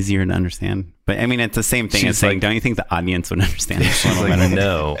easier to understand? But I mean, it's the same thing as saying, don't you think the audience would understand this a little better?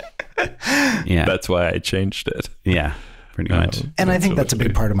 No. Yeah. That's why I changed it. Yeah, pretty much. And I think that's a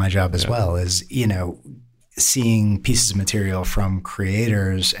big part of my job as well is, seeing pieces of material from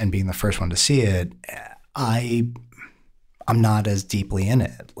creators and being the first one to see it. I'm not as deeply in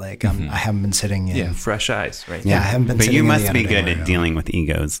it. Like I haven't been sitting in. Yeah, fresh eyes, right? Yeah, I haven't been. But you must be good at dealing with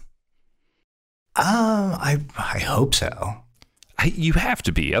egos. I hope so. You have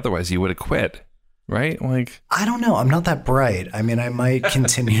to be, otherwise you would have quit, right? Like I don't know. I'm not that bright. I mean, I might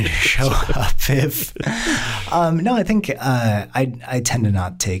continue to show up if. No, I think I tend to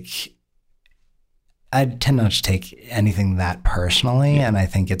not take. I tend not to take anything that personally, and I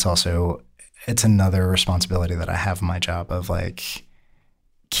think it's another responsibility that I have in my job of like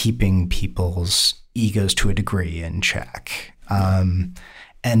keeping people's egos to a degree in check. And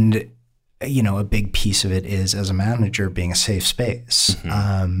a big piece of it is as a manager being a safe space.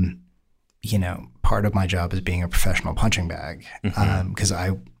 Part of my job is being a professional punching bag because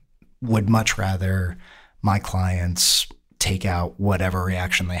I would much rather my clients take out whatever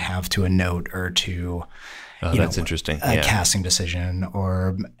reaction they have to a note or to that's interesting. A casting decision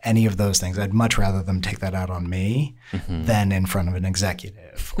or any of those things. I'd much rather them take that out on me than in front of an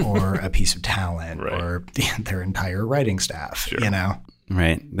executive or a piece of talent or their entire writing staff,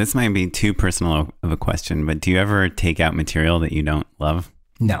 Right. This might be too personal of a question, but do you ever take out material that you don't love?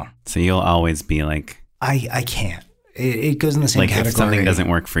 No. So you'll always be like... I can't. It goes in the same category. If something doesn't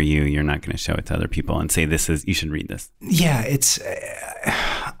work for you, you're not going to show it to other people and say, you should read this. Yeah, it's...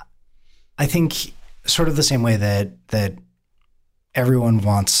 I think sort of the same way that everyone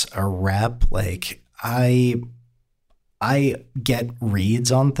wants a rep, like I get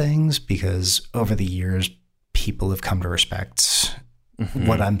reads on things because over the years, people have come to respect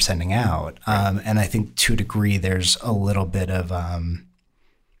what I'm sending out. And I think to a degree, there's a little bit of,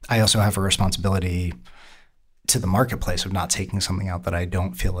 I also have a responsibility to the marketplace of not taking something out that I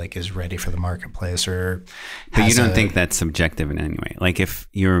don't feel like is ready for the marketplace but you don't think that's subjective in any way? Like if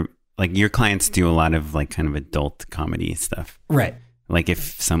you're like your clients do a lot of like kind of adult comedy stuff. Right. Like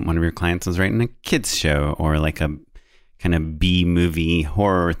if one of your clients was writing a kids show or like a kind of B movie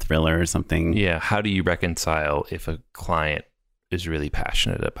horror thriller or something. Yeah. How do you reconcile if a client is really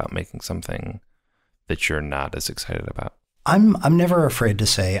passionate about making something that you're not as excited about? I'm never afraid to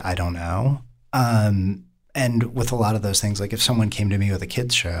say, I don't know. And with a lot of those things, like if someone came to me with a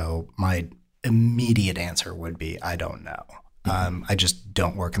kids show, my immediate answer would be, I don't know. I just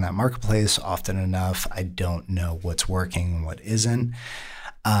don't work in that marketplace often enough. I don't know what's working and what isn't.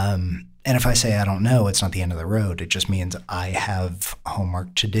 And if I say I don't know, it's not the end of the road. It just means I have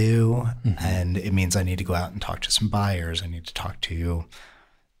homework to do, and it means I need to go out and talk to some buyers. I need to talk to,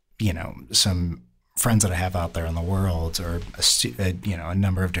 some friends that I have out there in the world, or a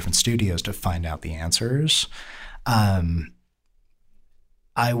number of different studios to find out the answers. I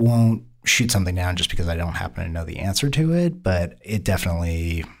won't shoot something down just because I don't happen to know the answer to it, but it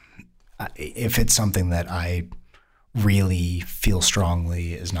definitely, if it's something that I really feel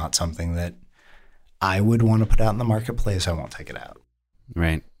strongly is not something that I would want to put out in the marketplace, I won't take it out.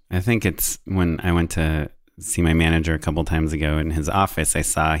 Right. I think it's when I went to see my manager a couple times ago in his office, I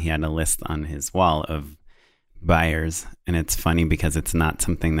saw he had a list on his wall of buyers. And it's funny because it's not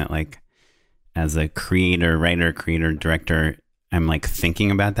something that like as a writer, director, I'm like thinking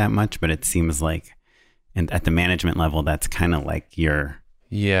about that much, but it seems like, and at the management level, that's kind of like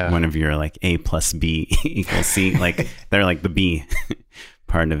one of your like A plus B equals C, like they're like the B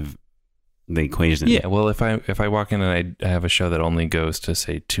part of the equation. Yeah, well, if I walk in and I have a show that only goes to,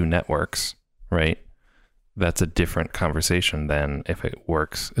 say, 2 networks, right? That's a different conversation than if it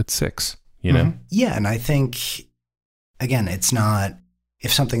works at 6, you know? Yeah, and I think, again, it's not,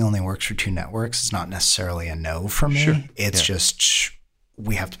 if something only works for 2 networks, it's not necessarily a no for me. Sure. It's just,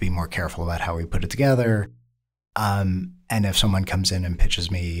 we have to be more careful about how we put it together. And if someone comes in and pitches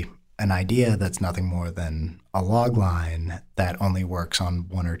me an idea that's nothing more than a log line that only works on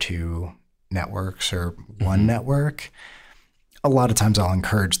 1 or 2 networks or one network, a lot of times I'll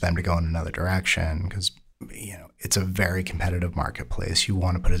encourage them to go in another direction because, you know, it's a very competitive marketplace. You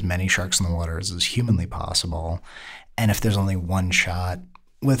want to put as many sharks in the water as is humanly possible. And if there's only one shot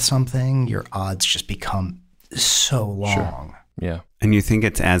with something, your odds just become so long. Sure. Yeah. And you think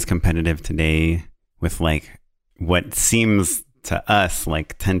it's as competitive today with like what seems to us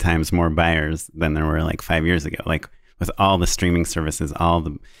like 10 times more buyers than there were like 5 years ago, like with all the streaming services, all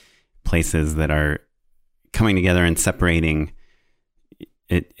the places that are coming together and separating,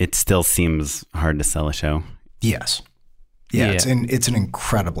 it still seems hard to sell a show. Yes. Yeah. It's an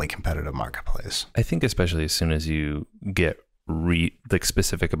incredibly competitive marketplace. I think especially as soon as you get like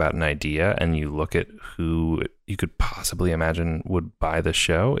specific about an idea and you look at who you could possibly imagine would buy the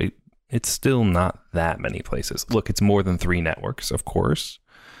show, it's still not that many places. Look, it's more than 3 networks, of course.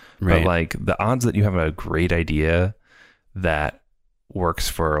 Right. But like the odds that you have a great idea that works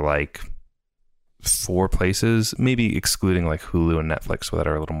for like 4 places, maybe excluding like Hulu and Netflix that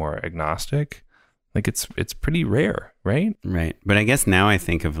are a little more agnostic, like it's pretty rare, right? Right. But I guess now I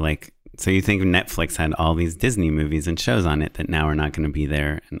think of like, so you think Netflix had all these Disney movies and shows on it that now are not going to be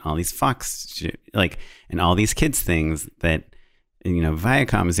there, and all these Fox, like, and all these kids things that, you know,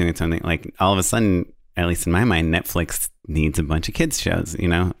 Viacom is doing something like all of a sudden, at least in my mind, Netflix needs a bunch of kids shows. You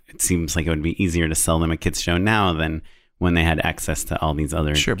know, it seems like it would be easier to sell them a kids show now than when they had access to all these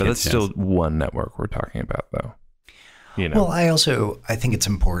other Sure, but that's shows. Still one network we're talking about, though. You know? Well, I think it's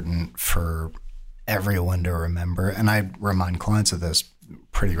important for everyone to remember, and I remind clients of this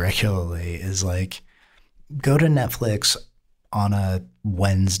pretty regularly, is like, go to Netflix on a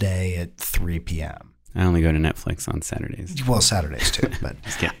Wednesday at 3 p.m. I only go to Netflix on Saturdays. Well, Saturdays too, but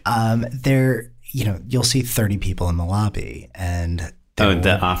Just kidding. there, you know, you'll see 30 people in the lobby, and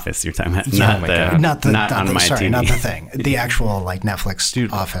The Office you're talking about, Yeah, not on my TV. Not the thing, the actual like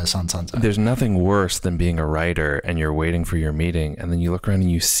Netflix Office on Sunset. There's nothing worse than being a writer and you're waiting for your meeting, and then you look around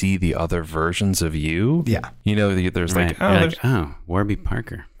and you see the other versions of you. Yeah, you know, there's Right. like, Warby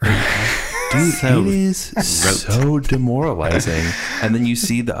Parker. Dude, So it is so demoralizing. And then you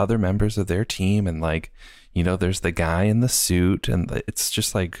see the other members of their team, and like, you know, there's the guy in the suit, and it's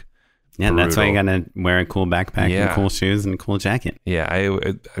just like, yeah, brutal. That's why you gotta wear a cool backpack and cool shoes and a cool jacket. Yeah, I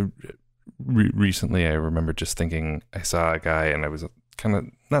recently I remember just thinking, I saw a guy and I was kind of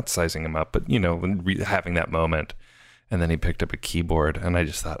not sizing him up, but you know, having that moment, and then he picked up a keyboard, and I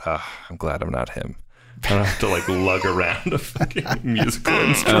just thought, I'm glad I'm not him. I don't have to like lug around a fucking musical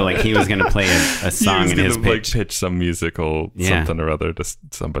instrument. Oh, like he was gonna play a song in his pitch. Like pitch some musical something or other to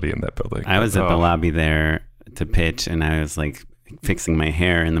somebody in that building. I was at the lobby there to pitch, and I was like fixing my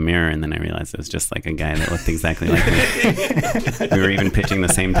hair in the mirror, and then I realized it was just like a guy that looked exactly like me. We were even pitching the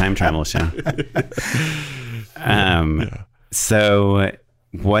same time travel show. So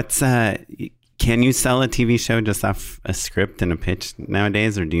what's can you sell a TV show just off a script and a pitch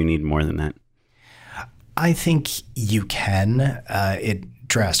nowadays, or do you need more than that? I think you can. It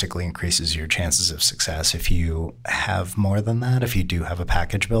drastically increases your chances of success if you have more than that, if you do have a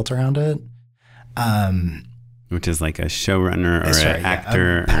package built around it. Which is like a showrunner or an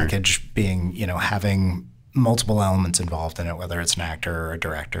actor. A package being, you know, having multiple elements involved in it, whether it's an actor or a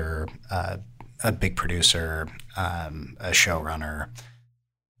director, a big producer, a showrunner,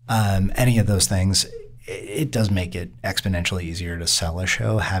 any of those things. It does make it exponentially easier to sell a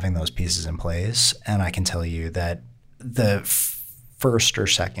show, having those pieces in place. And I can tell you that the first or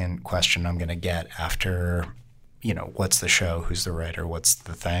second question I'm going to get after, you know, what's the show, who's the writer, what's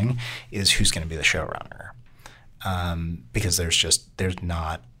the thing, is who's going to be the showrunner. Because there's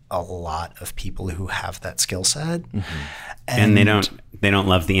not a lot of people who have that skill set. Mm-hmm. And they don't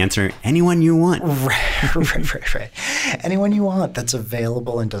love the answer, anyone you want. Right. Anyone you want that's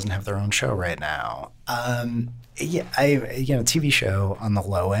available and doesn't have their own show right now. TV show on the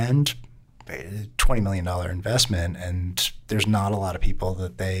low end, $20 million investment, and there's not a lot of people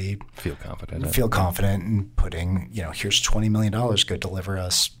that they feel confident in putting, you know, here's $20 million, go deliver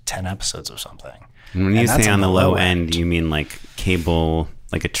us 10 episodes of something. And when you say on the low end, you mean like cable,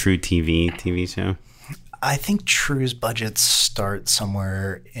 like a true TV show? I think True's budgets start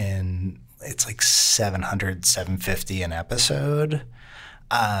somewhere it's like $700, $750 an episode.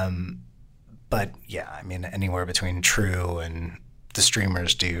 But yeah, I mean, anywhere between True and the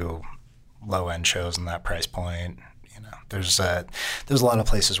streamers do low end shows in that price point. You know, there's a lot of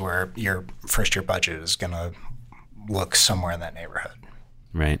places where your first year budget is going to look somewhere in that neighborhood.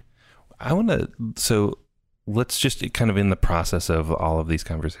 Right. So let's just kind of in the process of all of these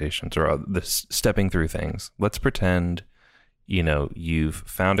conversations or this stepping through things, let's pretend, you know, you've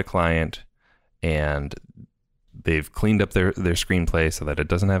found a client and they've cleaned up their screenplay so that it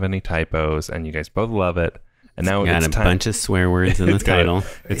doesn't have any typos and you guys both love it. And now it's got a bunch of swear words in the title.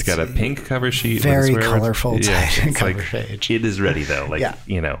 It's got a pink cover sheet. Very colorful cover page. It is ready though. Like,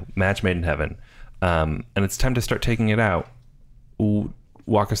 you know, match made in heaven. And it's time to start taking it out.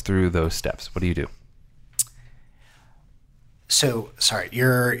 Walk us through those steps. What do you do? So, sorry,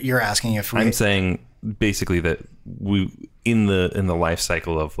 you're asking if I'm saying basically that we in the life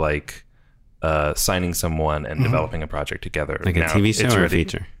cycle of like signing someone and developing a project together, like a TV show or a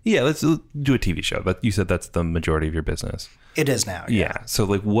feature. Yeah, let's do a TV show. But you said that's the majority of your business. It is now. Yeah. So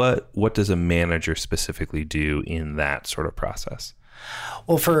like, what does a manager specifically do in that sort of process?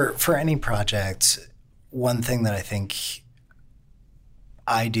 Well, for any project, one thing that I think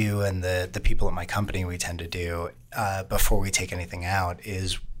I do and the people at my company we tend to do before we take anything out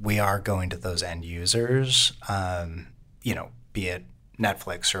is we are going to those end users, you know, be it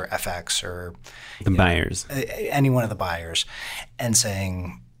Netflix or FX or the buyers, any one of the buyers, and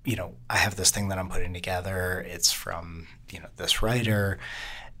saying, you know, I have this thing that I'm putting together. It's from, you know, this writer.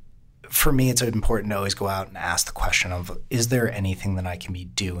 For me, it's important to always go out and ask the question of, is there anything that I can be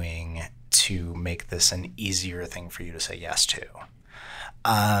doing to make this an easier thing for you to say yes to?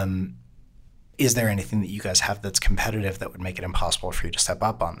 Is there anything that you guys have that's competitive that would make it impossible for you to step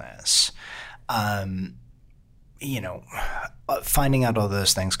up on this? You know, finding out all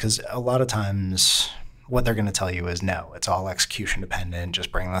those things, because a lot of times what they're going to tell you is no, it's all execution dependent.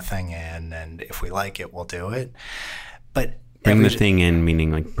 Just bring the thing in, and if we like it, we'll do it. But bring the thing in,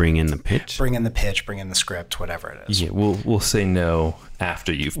 meaning like bring in the pitch? Bring in the pitch, bring in the script, whatever it is. Yeah, we'll say no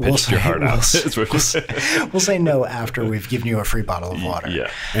after you've pitched your heart out. We'll say no after we've given you a free bottle of water. Yeah.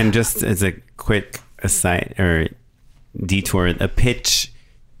 And just as a quick aside or detour, a pitch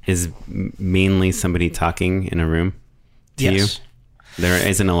is mainly somebody talking in a room to you. There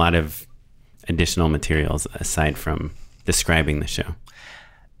isn't a lot of additional materials aside from describing the show.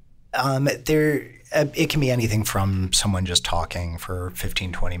 It can be anything from someone just talking for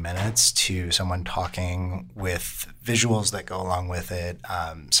 15, 20 minutes to someone talking with visuals that go along with it.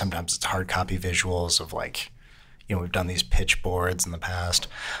 Sometimes it's hard copy visuals of like, you know, we've done these pitch boards in the past.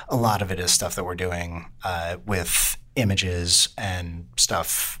 A lot of it is stuff that we're doing with images and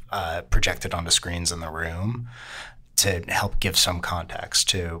stuff projected onto screens in the room to help give some context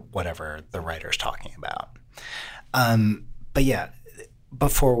to whatever the writer's talking about. But yeah,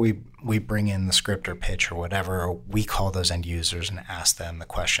 before we bring in the script or pitch or whatever, we call those end users and ask them the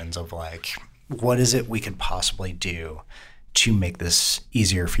questions of like, what is it we could possibly do to make this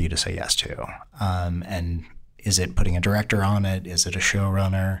easier for you to say yes to? And is it putting a director on it? Is it a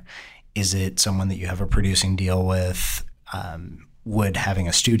showrunner? Is it someone that you have a producing deal with? Would having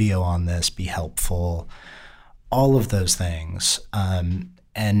a studio on this be helpful? All of those things.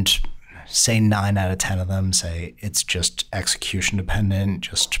 And say 9 out of 10 of them say it's just execution dependent.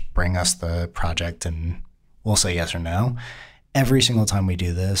 Just bring us the project and we'll say yes or no. Every single time we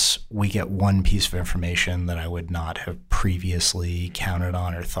do this, we get one piece of information that I would not have previously counted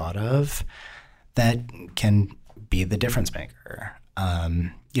on or thought of that can be the difference maker.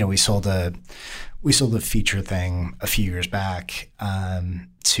 You know, we sold a feature thing a few years back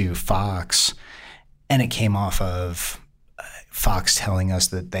to Fox, and it came off of Fox telling us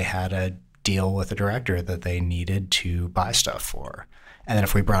that they had a deal with a director that they needed to buy stuff for. And then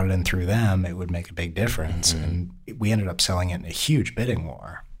if we brought it in through them, it would make a big difference. Mm-hmm. And we ended up selling it in a huge bidding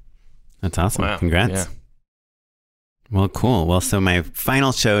war. That's awesome. Wow. Congrats. Yeah. Well, cool. Well, so my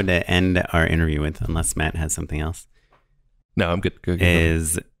final show to end our interview with, unless Matt has something else. No, I'm good.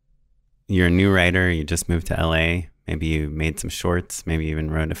 Is you're a new writer. You just moved to LA. Maybe you made some shorts. Maybe you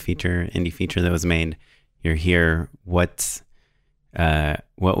even wrote a indie feature that was made. You're here. What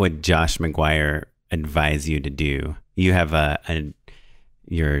would Josh McGuire advise you to do? You have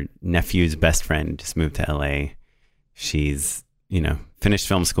your nephew's best friend just moved to LA. She's, finished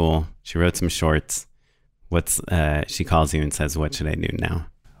film school. She wrote some shorts. She calls you and says, "What should I do now?"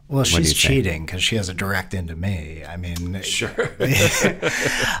 Well, she's cheating because she has a direct into me. I mean, sure.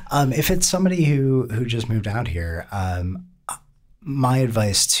 If it's somebody who just moved out here, my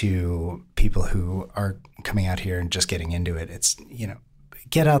advice to people who are coming out here and just getting into it, it's,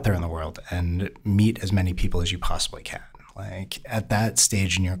 get out there in the world and meet as many people as you possibly can. Like at that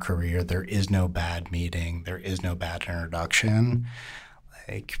stage in your career, there is no bad meeting. There is no bad introduction.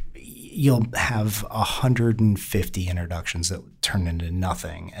 Like you'll have 150 introductions that turn into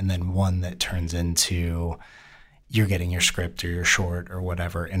nothing, and then one that turns into you're getting your script or your short or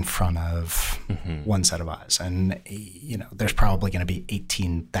whatever in front of one set of eyes. And, there's probably going to be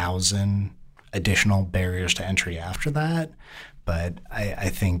 18,000 additional barriers to entry after that. But I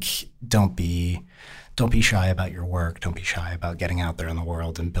think don't be shy about your work. Don't be shy about getting out there in the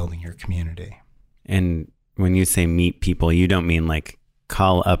world and building your community. And when you say meet people, you don't mean like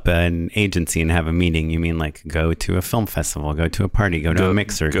call up an agency and have a meeting. You mean like go to a film festival, go to a party, go to a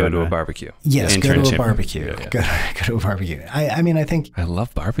mixer, go to a barbecue. Yes, internship. go to a barbecue. Yeah. Go to a barbecue. I mean, I think I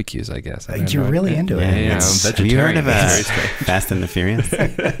love barbecues, I guess. you're really into it. Yeah, Have you heard of Fast and the Furious?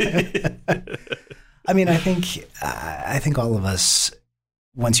 I mean, I think all of us,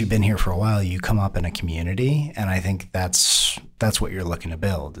 once you've been here for a while, you come up in a community, and I think that's what you're looking to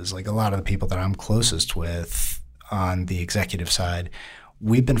build. Is like a lot of the people that I'm closest with on the executive side,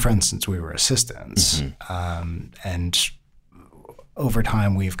 we've been friends since we were assistants, and over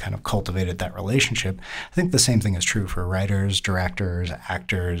time we've kind of cultivated that relationship. I think the same thing is true for writers, directors,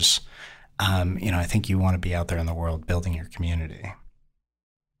 actors. I think you want to be out there in the world building your community.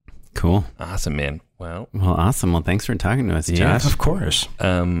 Cool. Awesome, man. Well, awesome. Well, thanks for talking to us, Josh. Yeah, of course.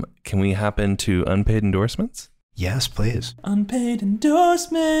 Can we hop into unpaid endorsements? Yes, please. Unpaid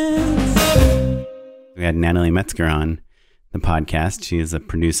endorsements. We had Natalie Metzger on the podcast. She is a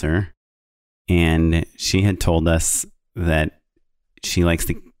producer, and she had told us that she likes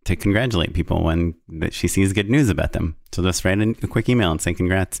to congratulate people when that she sees good news about them. So just write a quick email and say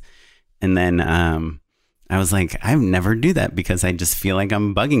congrats. And then I was like, I never do that because I just feel like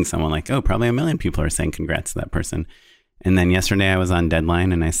I'm bugging someone. Like, oh, probably a million people are saying congrats to that person. And then yesterday I was on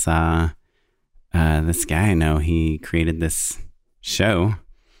Deadline and I saw this guy I know. He created this show,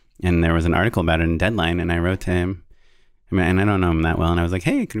 and there was an article about it in Deadline. And I wrote to him, and I don't know him that well. And I was like,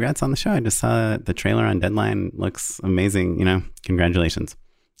 hey, congrats on the show. I just saw the trailer on Deadline. Looks amazing. Congratulations.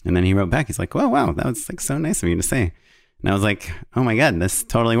 And then he wrote back. He's like, oh, wow, that was like so nice of you to say. And I was like, oh my God, this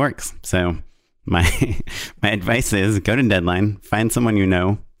totally works. So my advice is go to Deadline, find someone you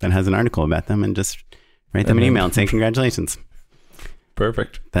know that has an article about them, and just write them an email and say congratulations.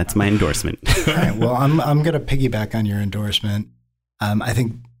 Perfect. That's my endorsement. All right. Well, I'm going to piggyback on your endorsement. I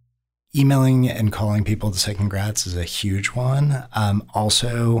think emailing and calling people to say congrats is a huge one.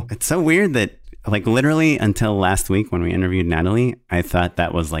 Also, it's so weird that like literally until last week when we interviewed Natalie, I thought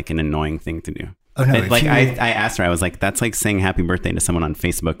that was like an annoying thing to do. Oh no! I asked her, I was like, that's like saying happy birthday to someone on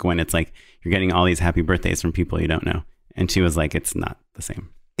Facebook when it's like you're getting all these happy birthdays from people you don't know. And she was like, it's not the same.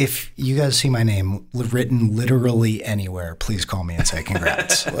 If you guys see my name written literally anywhere, please call me and say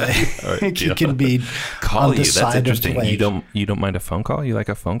congrats. You can be on the side. That's interesting. Of, like, you don't mind a phone call? You like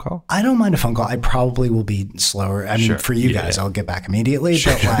a phone call? I don't mind a phone call. I probably will be slower. I mean, for you guys, I'll get back immediately.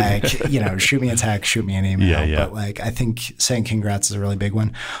 Sure. But like, shoot me a text, shoot me an email. Yeah. But like, I think saying congrats is a really big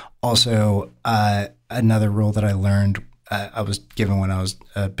one. Also, another rule that I learned I was given when I was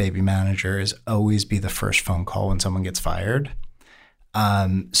a baby manager is always be the first phone call when someone gets fired.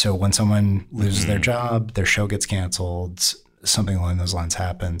 So when someone loses their job, their show gets canceled, something along those lines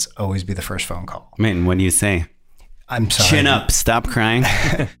happens, always be the first phone call. Man, what do you say? I'm sorry. Chin up, stop crying.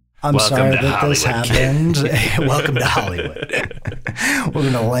 I'm sorry that this happened. Welcome to Hollywood.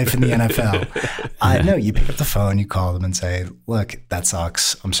 Welcome to life in the NFL. No, you pick up the phone, you call them and say, look, that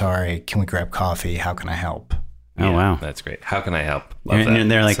sucks. I'm sorry. Can we grab coffee? How can I help? Oh, wow. That's great. How can I help? And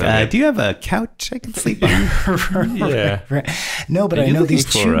they're like, do you have a couch I can sleep on? Yeah. No, but I know these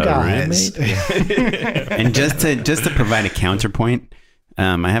two guys. And just to provide a counterpoint,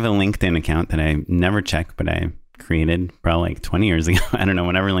 I have a LinkedIn account that I never check, but I created probably like 20 years ago. I don't know,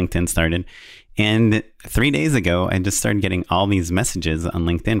 whenever LinkedIn started. And 3 days ago, I just started getting all these messages on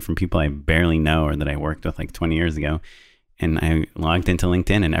LinkedIn from people I barely know or that I worked with like 20 years ago. And I logged into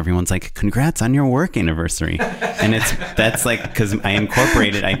LinkedIn and everyone's like, congrats on your work anniversary. And that's like, because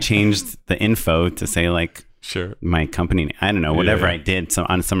I changed the info to say like, sure, my company, I don't know, whatever I did. So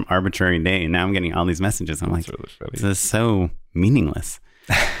on some arbitrary day, and now I'm getting all these messages. I'm like, really this is so meaningless.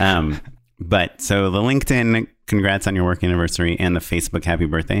 But so the LinkedIn, congrats on your work anniversary, and the Facebook happy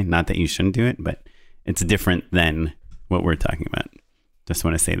birthday, not that you shouldn't do it, but it's different than what we're talking about. Just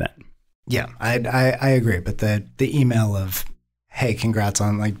want to say that. Yeah, I agree. But the email of, hey, congrats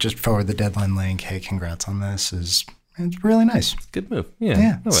on, like, just forward the Deadline link. Hey, congrats on this it's really nice. Good move.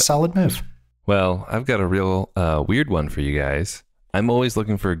 Yeah, solid move. Well, I've got a real weird one for you guys. I'm always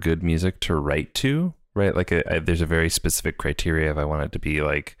looking for good music to write to, right? Like there's a very specific criteria if I want it to be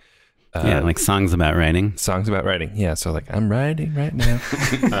like Like songs about writing. Songs about writing. Yeah. So like, I'm writing right now.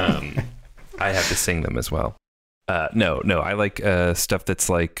 I have to sing them as well. No, I like stuff that's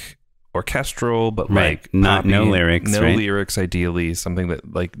like orchestral, but like no lyrics. No lyrics, ideally. Something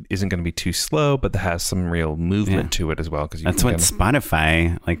that like isn't going to be too slow, but that has some real movement to it as well. Because that's what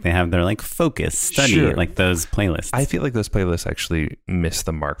Spotify, like they have their like focus, study, like those playlists. I feel like those playlists actually miss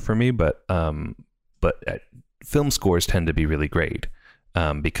the mark for me, but film scores tend to be really great.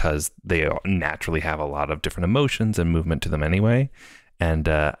 Because they naturally have a lot of different emotions and movement to them anyway. And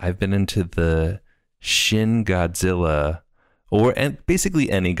I've been into the Shin Godzilla, basically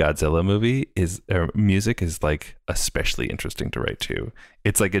any Godzilla movie music is like especially interesting to write to.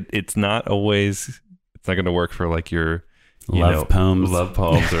 It's like it's not going to work for like your love poems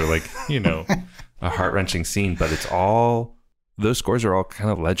or like a heart-wrenching scene, but those scores are all kind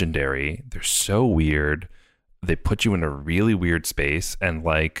of legendary. They're so weird. They put you in a really weird space, and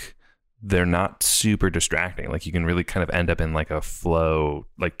like they're not super distracting. Like you can really kind of end up in like a flow,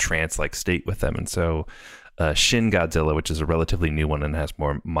 like trance-like state with them. And so Shin Godzilla, which is a relatively new one and has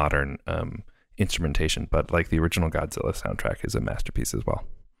more modern instrumentation, but like the original Godzilla soundtrack is a masterpiece as well.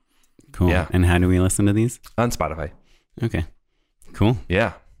 Cool. Yeah. And how do we listen to these? On Spotify. Okay. Cool.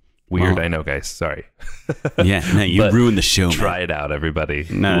 Yeah. Weird, I know, guys. Sorry. Yeah, no, you ruined the show. Try it out, everybody.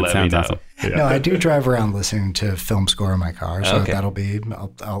 No, that sounds awesome. Yeah. No, I do drive around listening to film score in my car, so that'll be.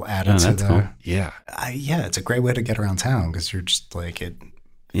 I'll add it to the. Cool. Yeah. It's a great way to get around town because you're just like it.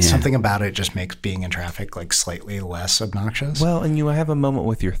 Yeah. Something about it just makes being in traffic like slightly less obnoxious. Well, and you have a moment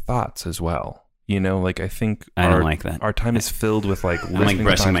with your thoughts as well. Like I think I don't like that. Our time is filled with like I'm like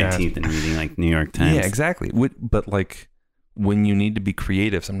brushing my teeth and reading like New York Times. Yeah, exactly. But like. When you need to be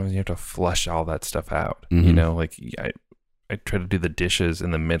creative, sometimes you have to flush all that stuff out. Mm-hmm. Like I try to do the dishes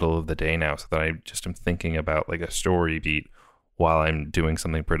in the middle of the day now so that I just am thinking about like a story beat while I'm doing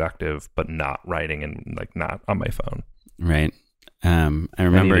something productive, but not writing and like not on my phone. Right. I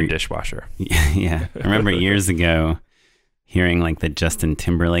remember I need a dishwasher. Yeah. I remember years ago hearing like that Justin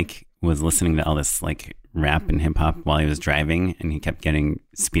Timberlake was listening to all this like rap and hip hop while he was driving, and he kept getting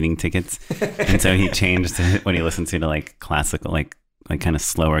speeding tickets. And so he changed what he listened to like classical, like kind of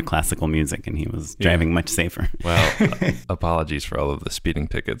slower classical music, and he was driving much safer. Well, apologies for all of the speeding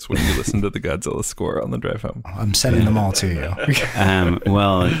tickets when you listen to the Godzilla score on the drive home. I'm sending them all to you.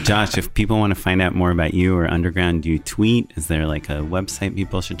 Well, Josh, if people want to find out more about you or Underground, do you tweet? Is there like a website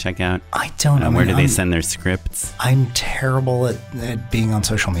people should check out? I don't know. Where do they send their scripts? I'm terrible at being on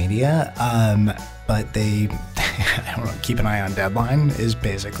social media. But I don't know, keep an eye on Deadline is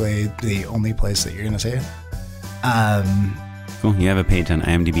basically the only place that you're going to see it. Cool. You have a page on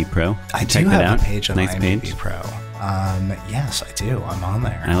IMDb Pro. I do have a page on IMDb Pro. Yes, I do. I'm on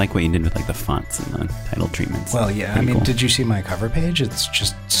there. I like what you did with like the fonts and the title treatments. Well, yeah. Pretty cool. Did you see my cover page? It's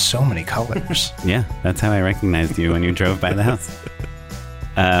just so many colors. Yeah, that's how I recognized you when you drove by the house.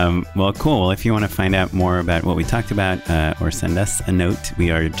 Well, cool. Well, if you want to find out more about what we talked about or send us a note, we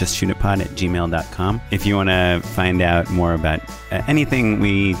are justshootitpod@gmail.com. If you want to find out more about anything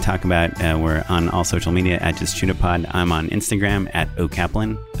we talk about, we're on all social media at justshootitpod. I'm on Instagram at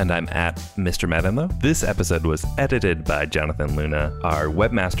 @okaplan. And I'm at Mr. Maddenlow. This episode was edited by Jonathan Luna. Our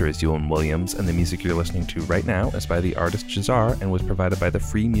webmaster is Ewan Williams, and the music you're listening to right now is by the artist Jazar and was provided by the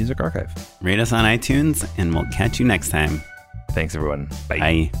Free Music Archive. Rate us on iTunes, and we'll catch you next time. Thanks, everyone. Bye.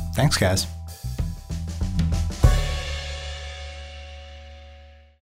 Bye. Thanks, guys.